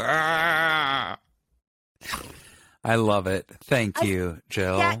 I love it. Thank you,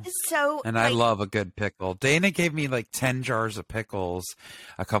 Jill. That is so. And I love a good pickle. Dana gave me like 10 jars of pickles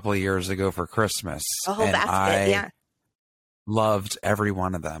a couple of years ago for Christmas. A whole basket, yeah. Loved every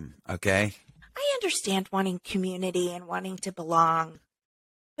one of them. Okay. I understand wanting community and wanting to belong,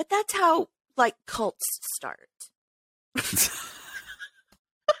 but that's how like cults start.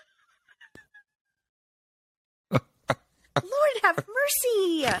 Lord have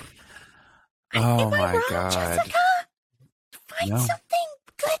mercy. Oh Am I my wrong, God. Jessica? Find something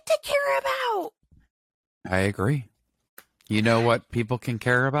good to care about. I agree. You know what people can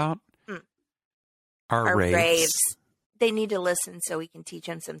care about? Our raves. They need to listen so we can teach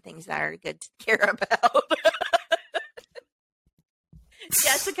them some things that are good to care about.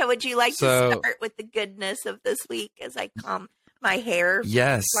 Jessica, would you like to start with the goodness of this week as I calm my hair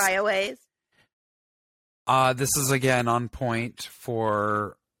flyaways? This is again on point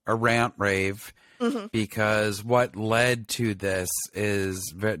for a rant rave because what led to this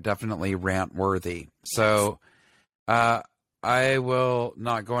is definitely rant worthy. So I will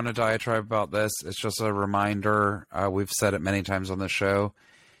not go on a diatribe about this. It's just a reminder. We've said it many times on the show.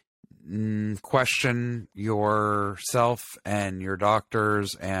 question yourself and your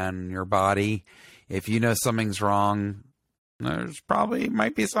doctors and your body. If you know something's wrong, there's probably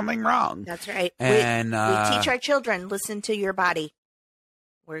might be something wrong. That's right. And we teach our children, listen to your body.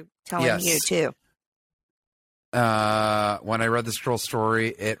 We're telling you too. When I read this girl's story,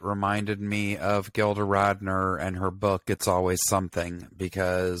 it reminded me of Gilda Radner and her book, It's Always Something,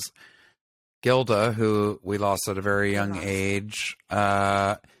 because Gilda, who we lost at a very young age,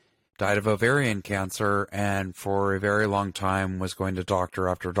 died of ovarian cancer, and for a very long time was going to doctor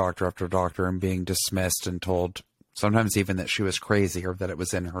after doctor after doctor and being dismissed and told sometimes even that she was crazy or that it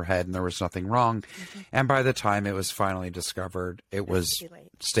was in her head and there was nothing wrong. Mm-hmm. And by the time it was finally discovered, it was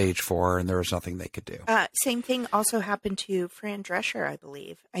stage 4 and there was nothing they could do. Same thing also happened to Fran Drescher, I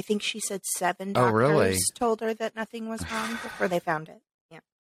believe. I think she said 7 doctors told her that nothing was wrong before they found it. Yeah.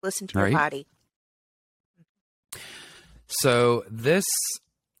 Listen to your body. So this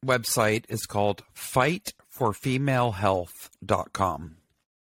website is called fightforfemalehealth.com.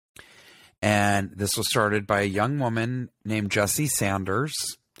 And this was started by a young woman named Jessie Sanders.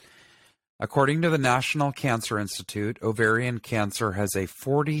 According to the National Cancer Institute, ovarian cancer has a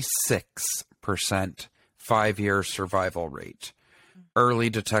 46% 5-year survival rate.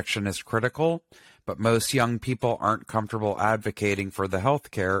 Early detection is critical, but most young people aren't comfortable advocating for the health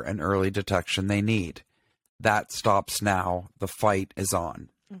care and early detection they need. That stops now. The fight is on.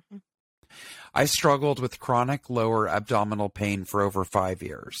 Mm-hmm. I struggled with chronic lower abdominal pain for over 5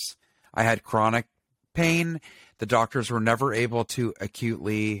 years. I had chronic pain. The doctors were never able to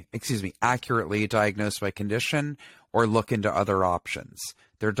accurately diagnose my condition or look into other options.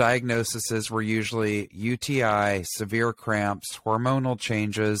 Their diagnoses were usually UTI, severe cramps, hormonal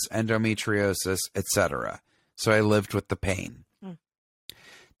changes, endometriosis, etc. So I lived with the pain.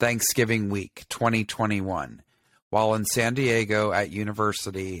 Thanksgiving week, 2021. While in San Diego at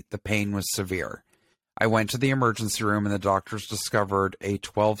university, the pain was severe. I went to the emergency room and the doctors discovered a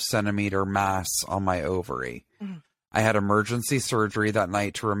 12-centimeter mass on my ovary. I had emergency surgery that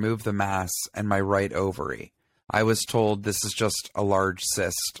night to remove the mass and my right ovary. I was told this is just a large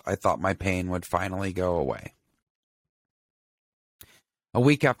cyst. I thought my pain would finally go away. A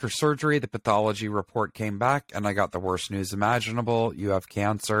week after surgery, the pathology report came back and I got the worst news imaginable. You have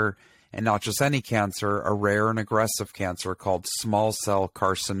cancer, and not just any cancer, a rare and aggressive cancer called small cell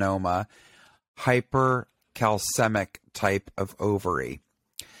carcinoma, hypercalcemic type of ovary.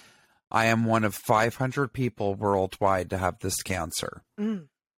 I am one of 500 people worldwide to have this cancer.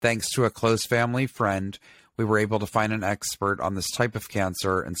 Thanks to a close family friend, we were able to find an expert on this type of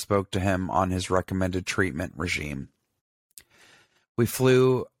cancer and spoke to him on his recommended treatment regime. We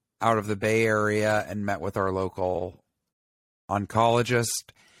flew out of the Bay Area and met with our local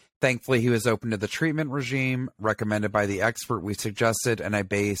oncologist. Thankfully, he was open to the treatment regime recommended by the expert we suggested, and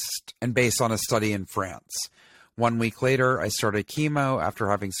based on a study in France. 1 week later, I started chemo after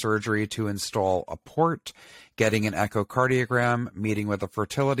having surgery to install a port, getting an echocardiogram, meeting with a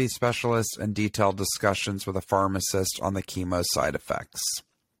fertility specialist, and detailed discussions with a pharmacist on the chemo side effects.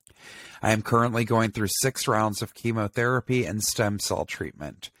 I am currently going through 6 rounds of chemotherapy and stem cell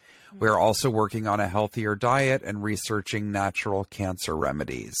treatment. We are also working on a healthier diet and researching natural cancer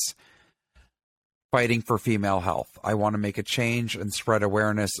remedies. Fighting for female health. I want to make a change and spread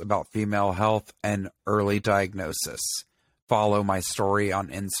awareness about female health and early diagnosis. Follow my story on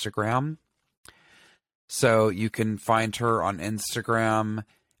Instagram. So you can find her on Instagram,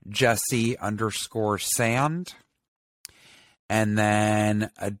 Jessie_Sand. And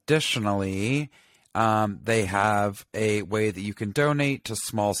then additionally, they have a way that you can donate to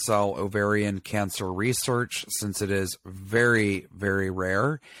small cell ovarian cancer research, since it is very, very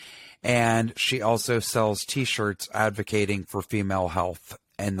rare. And she also sells t-shirts advocating for female health,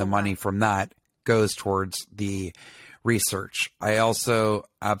 and the money from that goes towards the research. I also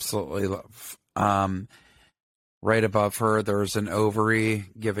absolutely love, right above her, there's an ovary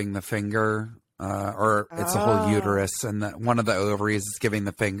giving the finger, or it's a whole uterus, and one of the ovaries is giving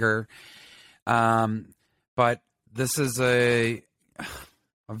the finger. But this is a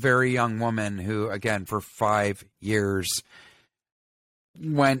very young woman who, again, for 5 years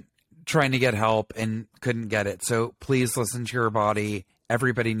went trying to get help and couldn't get it. So please listen to your body.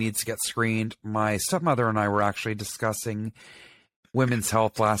 Everybody needs to get screened. My stepmother and I were actually discussing women's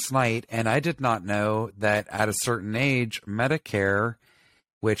health last night, and I did not know that at a certain age, Medicare,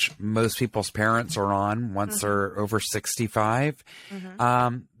 which most people's parents are on once they're over 65,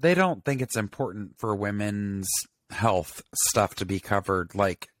 they don't think it's important for women's health stuff to be covered,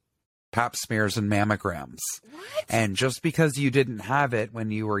 like pap smears and mammograms. What? And just because you didn't have it when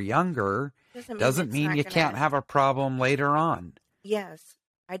you were younger doesn't mean you can't have a problem later on. Yes.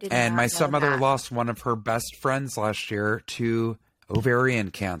 I did And not my know stepmother that. lost one of her best friends last year to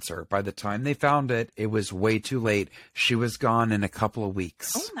ovarian cancer. By the time they found it, it was way too late. She was gone in a couple of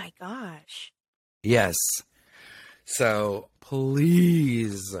weeks. Oh my gosh. Yes. So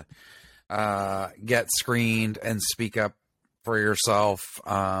please get screened and speak up for yourself,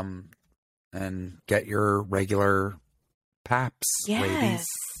 and get your regular PAPs, Yes. ladies.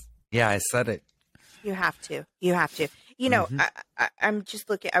 Yeah, I said it. You have to. You have to. You know, I'm just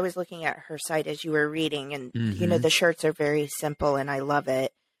looking. I was looking at her site as you were reading, and you know, the shirts are very simple, and I love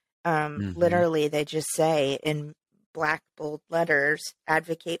it. Literally, they just say in black bold letters,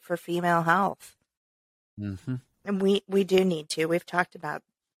 "Advocate for female health," and we do need to. We've talked about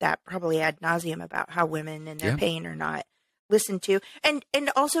that probably ad nauseum about how women and their pain are not listened to, and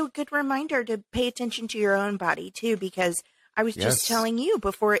also a good reminder to pay attention to your own body too, because I was just telling you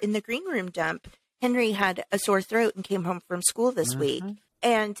before in the green room dump. Henry had a sore throat and came home from school this week.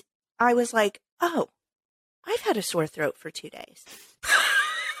 And I was like, oh, I've had a sore throat for 2 days.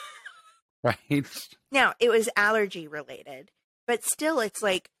 Right. Now, it was allergy related, but still it's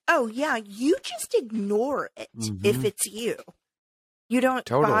like, oh, yeah, you just ignore it if it's you. You don't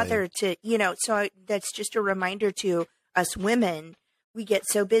bother to, you know, so that's just a reminder to us women. We get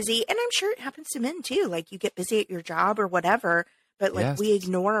so busy, and I'm sure it happens to men too. Like you get busy at your job or whatever, but like we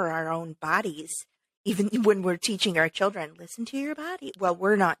ignore our own bodies. Even when we're teaching our children, listen to your body. Well,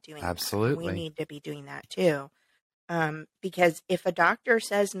 we're not doing Absolutely. that. We need to be doing that too. Because if a doctor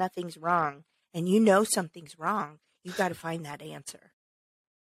says nothing's wrong and you know something's wrong, you've got to find that answer.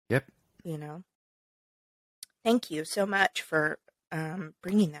 Yep. You know? Thank you so much for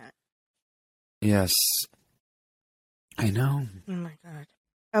bringing that. Yes. I know. Oh my God.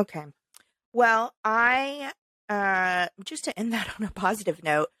 Okay. Well, I, just to end that on a positive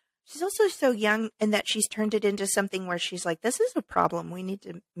note, she's also so young in that she's turned it into something where she's like, this is a problem. We need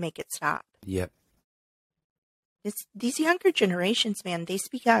to make it stop. Yep. It's these younger generations, man, they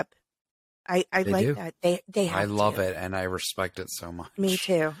speak up. I like do. that. They have I love to. it, and I respect it so much. Me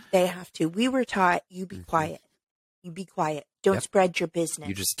too. They have to. We were taught, you be quiet. You be quiet. Don't spread your business.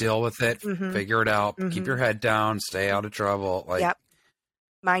 You just deal with it, figure it out, keep your head down, stay out of trouble. Like,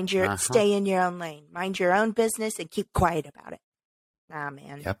 Mind your, stay in your own lane. Mind your own business and keep quiet about it. Nah,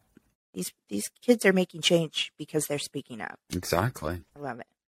 man. Yep. These kids are making change because they're speaking up. Exactly. I love it.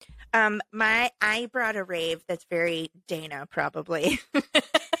 I brought a rave that's very Dana, probably.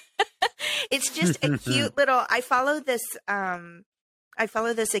 It's just a cute little. I follow this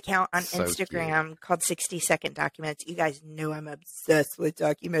account on So Instagram called 60-Second Documents. You guys know I'm obsessed with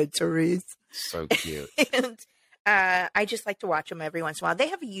documentaries. So cute. And I just like to watch them every once in a while. They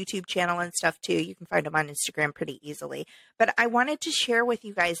have a YouTube channel and stuff too. You can find them on Instagram pretty easily. But I wanted to share with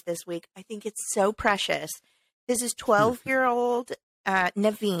you guys this week. I think it's so precious. This is 12-year-old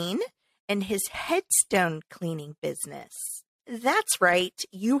Naveen and his headstone cleaning business. That's right.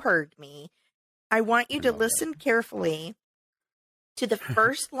 You heard me. I want you to listen carefully to the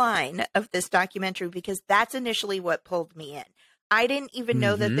first line of this documentary because that's initially what pulled me in. I didn't even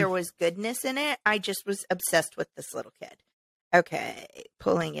know that there was goodness in it. I just was obsessed with this little kid. Okay,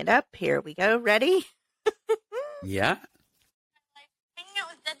 pulling it up. Here we go. Ready? Yeah. Hanging out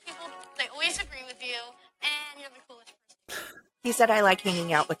with dead people, they always agree with you, and you're the coolest person. He said, I like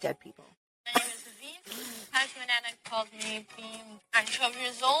hanging out with dead people. My name is Naveen. How my nana called me being I'm 12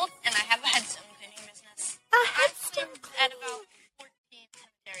 years old, and I have a headstone cleaning business. I've cleaned at about 14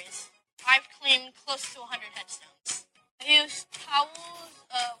 cemeteries. I've cleaned close to 100 headstones. I use towels,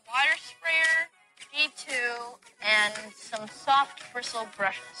 a water sprayer, D2, and some soft bristle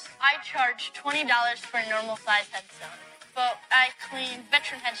brushes. I charge $20 for a normal size headstone, but I clean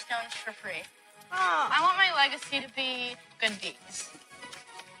veteran headstones for free. I want my legacy to be good deeds.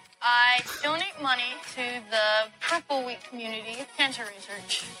 I donate money to the Purple Week community cancer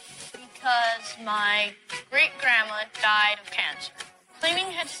research because my great-grandma died of cancer.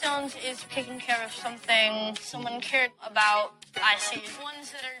 Cleaning headstones is taking care of something someone cared about. I see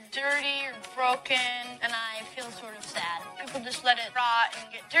ones that are dirty or broken, and I feel sort of sad. People just let it rot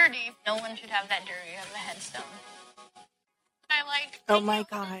and get dirty. No one should have that dirty of a headstone. I like... Oh, my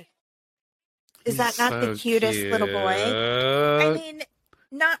God. Is that not so the cutest little boy? I cute. mean,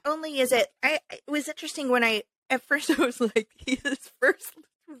 not only is it... it was interesting when at first I was like, his first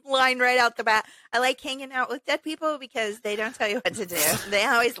line right out the bat, I like hanging out with dead people because they don't tell you what to do. They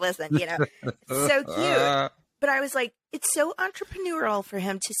always listen, you know. It's so cute. But I was like, it's so entrepreneurial for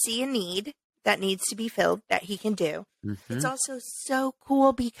him to see a need that needs to be filled that he can do. It's also so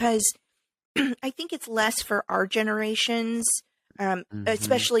cool because I think it's less for our generations,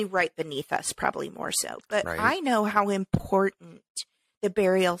 especially right beneath us, probably more so. But I know how important the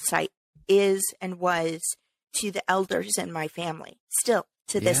burial site is and was to the elders in my family. Still,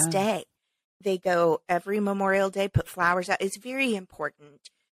 to this day, they go every Memorial Day, put flowers out. It's very important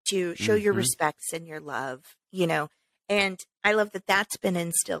to show your respects and your love, you know. And I love that that's been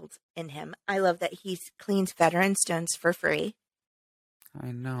instilled in him. I love that he cleans veteran stones for free.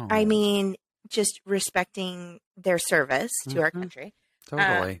 I know. I mean, just respecting their service to our country.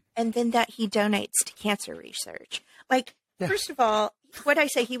 Totally. And then that he donates to cancer research. Like, first of all, what I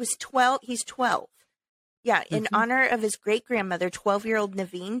say, he was 12. He's 12. Yeah. In honor of his great grandmother, 12-year-old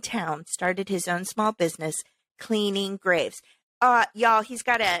Naveen Town started his own small business cleaning graves. Y'all, he's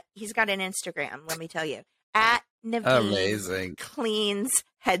got an Instagram. Let me tell you, at Naveen cleans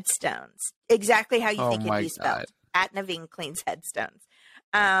headstones. Exactly how you think it'd be spelled. At Naveen cleans headstones.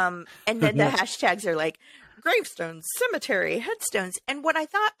 And then the hashtags are like gravestones, cemetery, headstones. And what I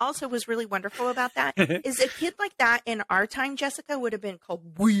thought also was really wonderful about that is a kid like that in our time, Jessica, would have been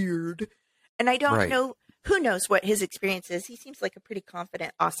called weird. And I don't know, who knows what his experience is. He seems like a pretty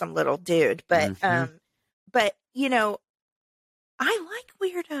confident, awesome little dude. But, you know, I like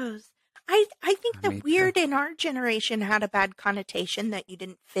weirdos. I think the weird in our generation had a bad connotation that you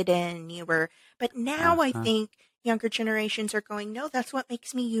didn't fit in. But now I think younger generations are going, no, that's what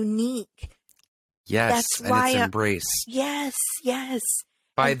makes me unique. Yes, that's why it's embraced. Yes.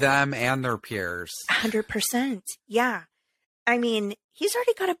 By them and their peers. 100%. Yeah. I mean, he's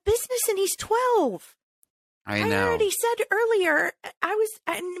already got a business and he's 12. I know. I already said earlier, I was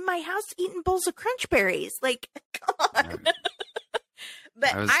in my house eating bowls of Crunch Berries. Like, come on.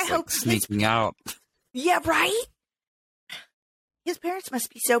 But I hope sneaking out. Yeah, right? His parents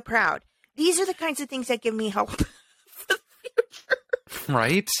must be so proud. These are the kinds of things that give me hope for the future.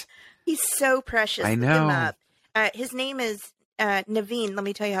 Right? He's so precious. I know. Look him up. His name is Naveen. Let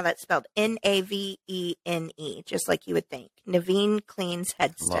me tell you how that's spelled. Navene, just like you would think. Naveen cleans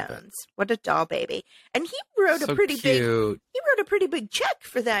headstones. What a doll baby. And he wrote a pretty big check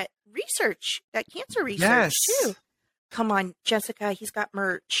for that research, that cancer research too. Come on, Jessica, he's got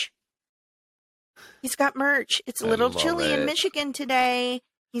merch. It's a little chilly in Michigan today.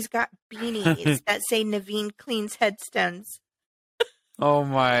 He's got beanies that say Naveen cleans headstones. Oh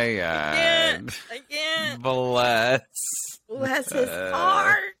my God. I can't. Bless his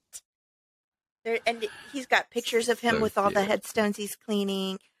heart. And he's got pictures of him with all the headstones he's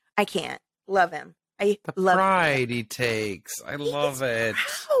cleaning. I can't. Love him. The pride he takes. I love it.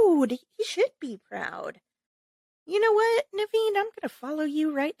 Proud. He should be proud. You know what, Naveen? I'm going to follow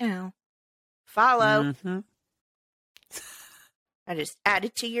you right now. Follow. I just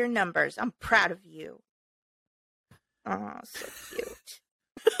added to your numbers. I'm proud of you. Oh, so cute.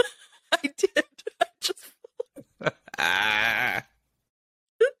 I did.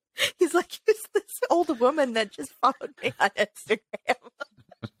 He's like, who's this old woman that just followed me on Instagram?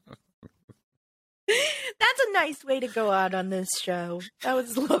 That's a nice way to go out on this show. That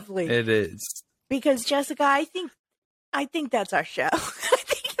was lovely. It is. Because Jessica, I think that's our show. I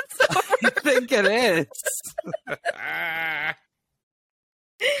think it's over. I think it is.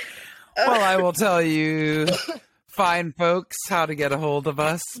 Well, I will tell you, fine folks, how to get a hold of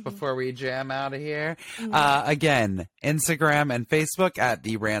us before we jam out of here. Again, Instagram and Facebook at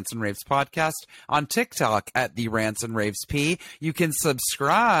the Rants and Raves Podcast. On TikTok at the Rants and Raves P. You can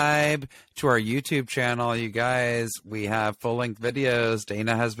subscribe to our YouTube channel, you guys. We have full-length videos.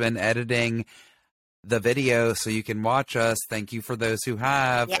 Dana has been editing the video so you can watch us. Thank you for those who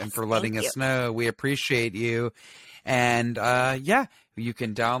have and for letting us know. We appreciate you. And you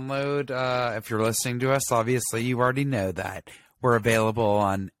can download if you're listening to us. Obviously, you already know that we're available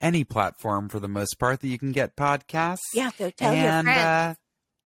on any platform for the most part that you can get podcasts. Yeah, so tell your friends.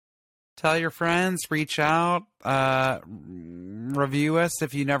 Tell your friends. Reach out. Review us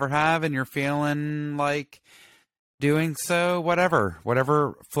if you never have and you're feeling like doing so.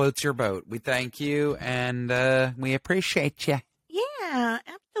 Whatever floats your boat. We thank you and we appreciate you. Yeah,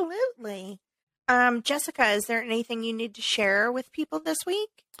 absolutely. Jessica, is there anything you need to share with people this week?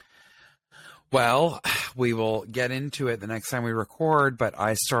 Well, we will get into it the next time we record, but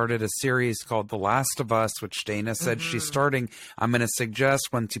I started a series called The Last of Us, which Dana said she's starting. I'm going to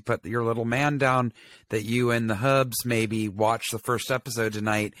suggest once you put your little man down that you and the hubs maybe watch the first episode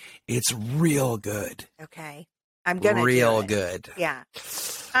tonight. It's real good. Okay. I'm going to real good. Yeah.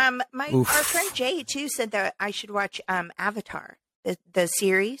 Our friend Jay too said that I should watch Avatar, the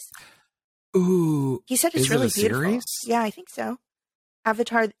series. Ooh. He said it's really beautiful. Series? Yeah, I think so.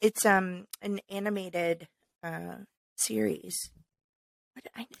 Avatar, it's an animated series.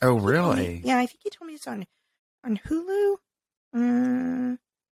 Oh, really? Yeah, I think he told me it's on Hulu.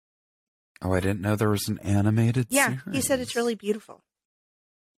 Oh, I didn't know there was an animated series. Yeah, he said it's really beautiful.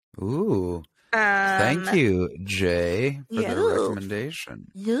 Ooh. Thank you, Jay, for the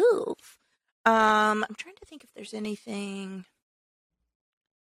recommendation. Yes. I'm trying to think if there's anything.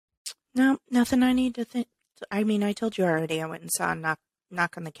 No, nothing I need to think. I mean, I told you already. I went and saw Knock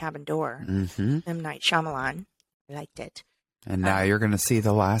on the Cabin Door. Mm-hmm. M. Night Shyamalan. I liked it. And now you're going to see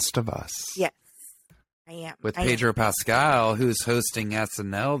The Last of Us. Yes, I am. With Pedro Pascal, who's hosting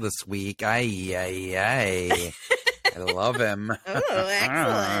SNL this week. I love him. Oh,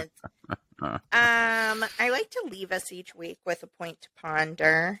 excellent. I like to leave us each week with a point to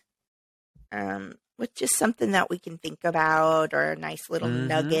ponder. With just something that we can think about or a nice little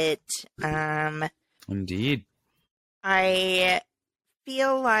nugget. Indeed. I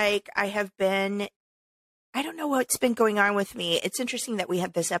feel like I don't know what's been going on with me. It's interesting that we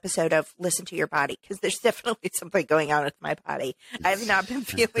had this episode of Listen to Your Body, because there's definitely something going on with my body. I have not been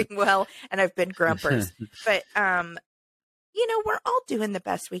feeling well, and I've been grumpers. But, we're all doing the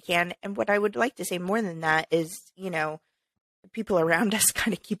best we can. And what I would like to say more than that is, people around us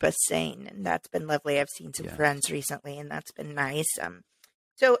kind of keep us sane. And that's been lovely. I've seen some friends recently, and that's been nice.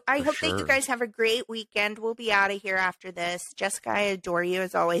 So I hope that you guys have a great weekend. We'll be out of here after this. Jessica, I adore you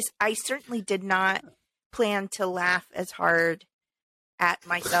as always. I certainly did not plan to laugh as hard at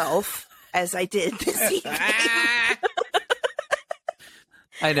myself as I did this evening.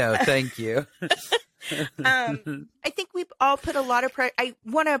 I know. Thank you. I think we've all put a lot of pressure. I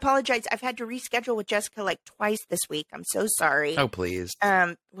want to apologize. I've had to reschedule with Jessica like twice this week. I'm so sorry. Oh, please.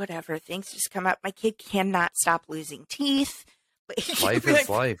 Whatever. Things just come up. My kid cannot stop losing teeth. Life is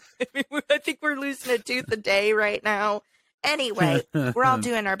life. I think we're losing a tooth a day right now. Anyway, we're all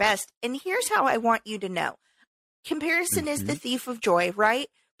doing our best. And here's how I want you to know. Comparison is the thief of joy, right?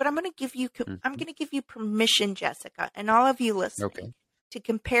 But I'm going to give you permission, Jessica, and all of you listening, to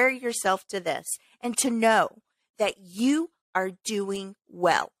compare yourself to this and to know that you are doing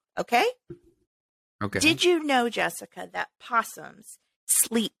well. Okay? Okay. Did you know, Jessica, that possums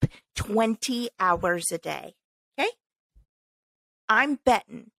sleep 20 hours a day? Okay? I'm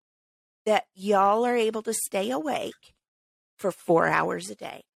betting that y'all are able to stay awake for 4 hours a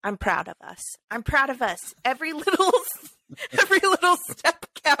day. I'm proud of us. I'm proud of us. Every little step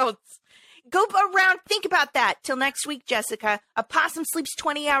counts. Go around, think about that. Till next week, Jessica. A possum sleeps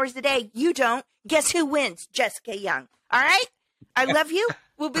 20 hours a day. You don't. Guess who wins? Jessica Young. All right? I love you.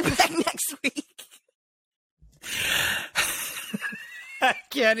 We'll be back next week. I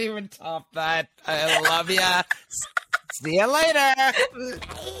can't even top that. I love ya. See you later.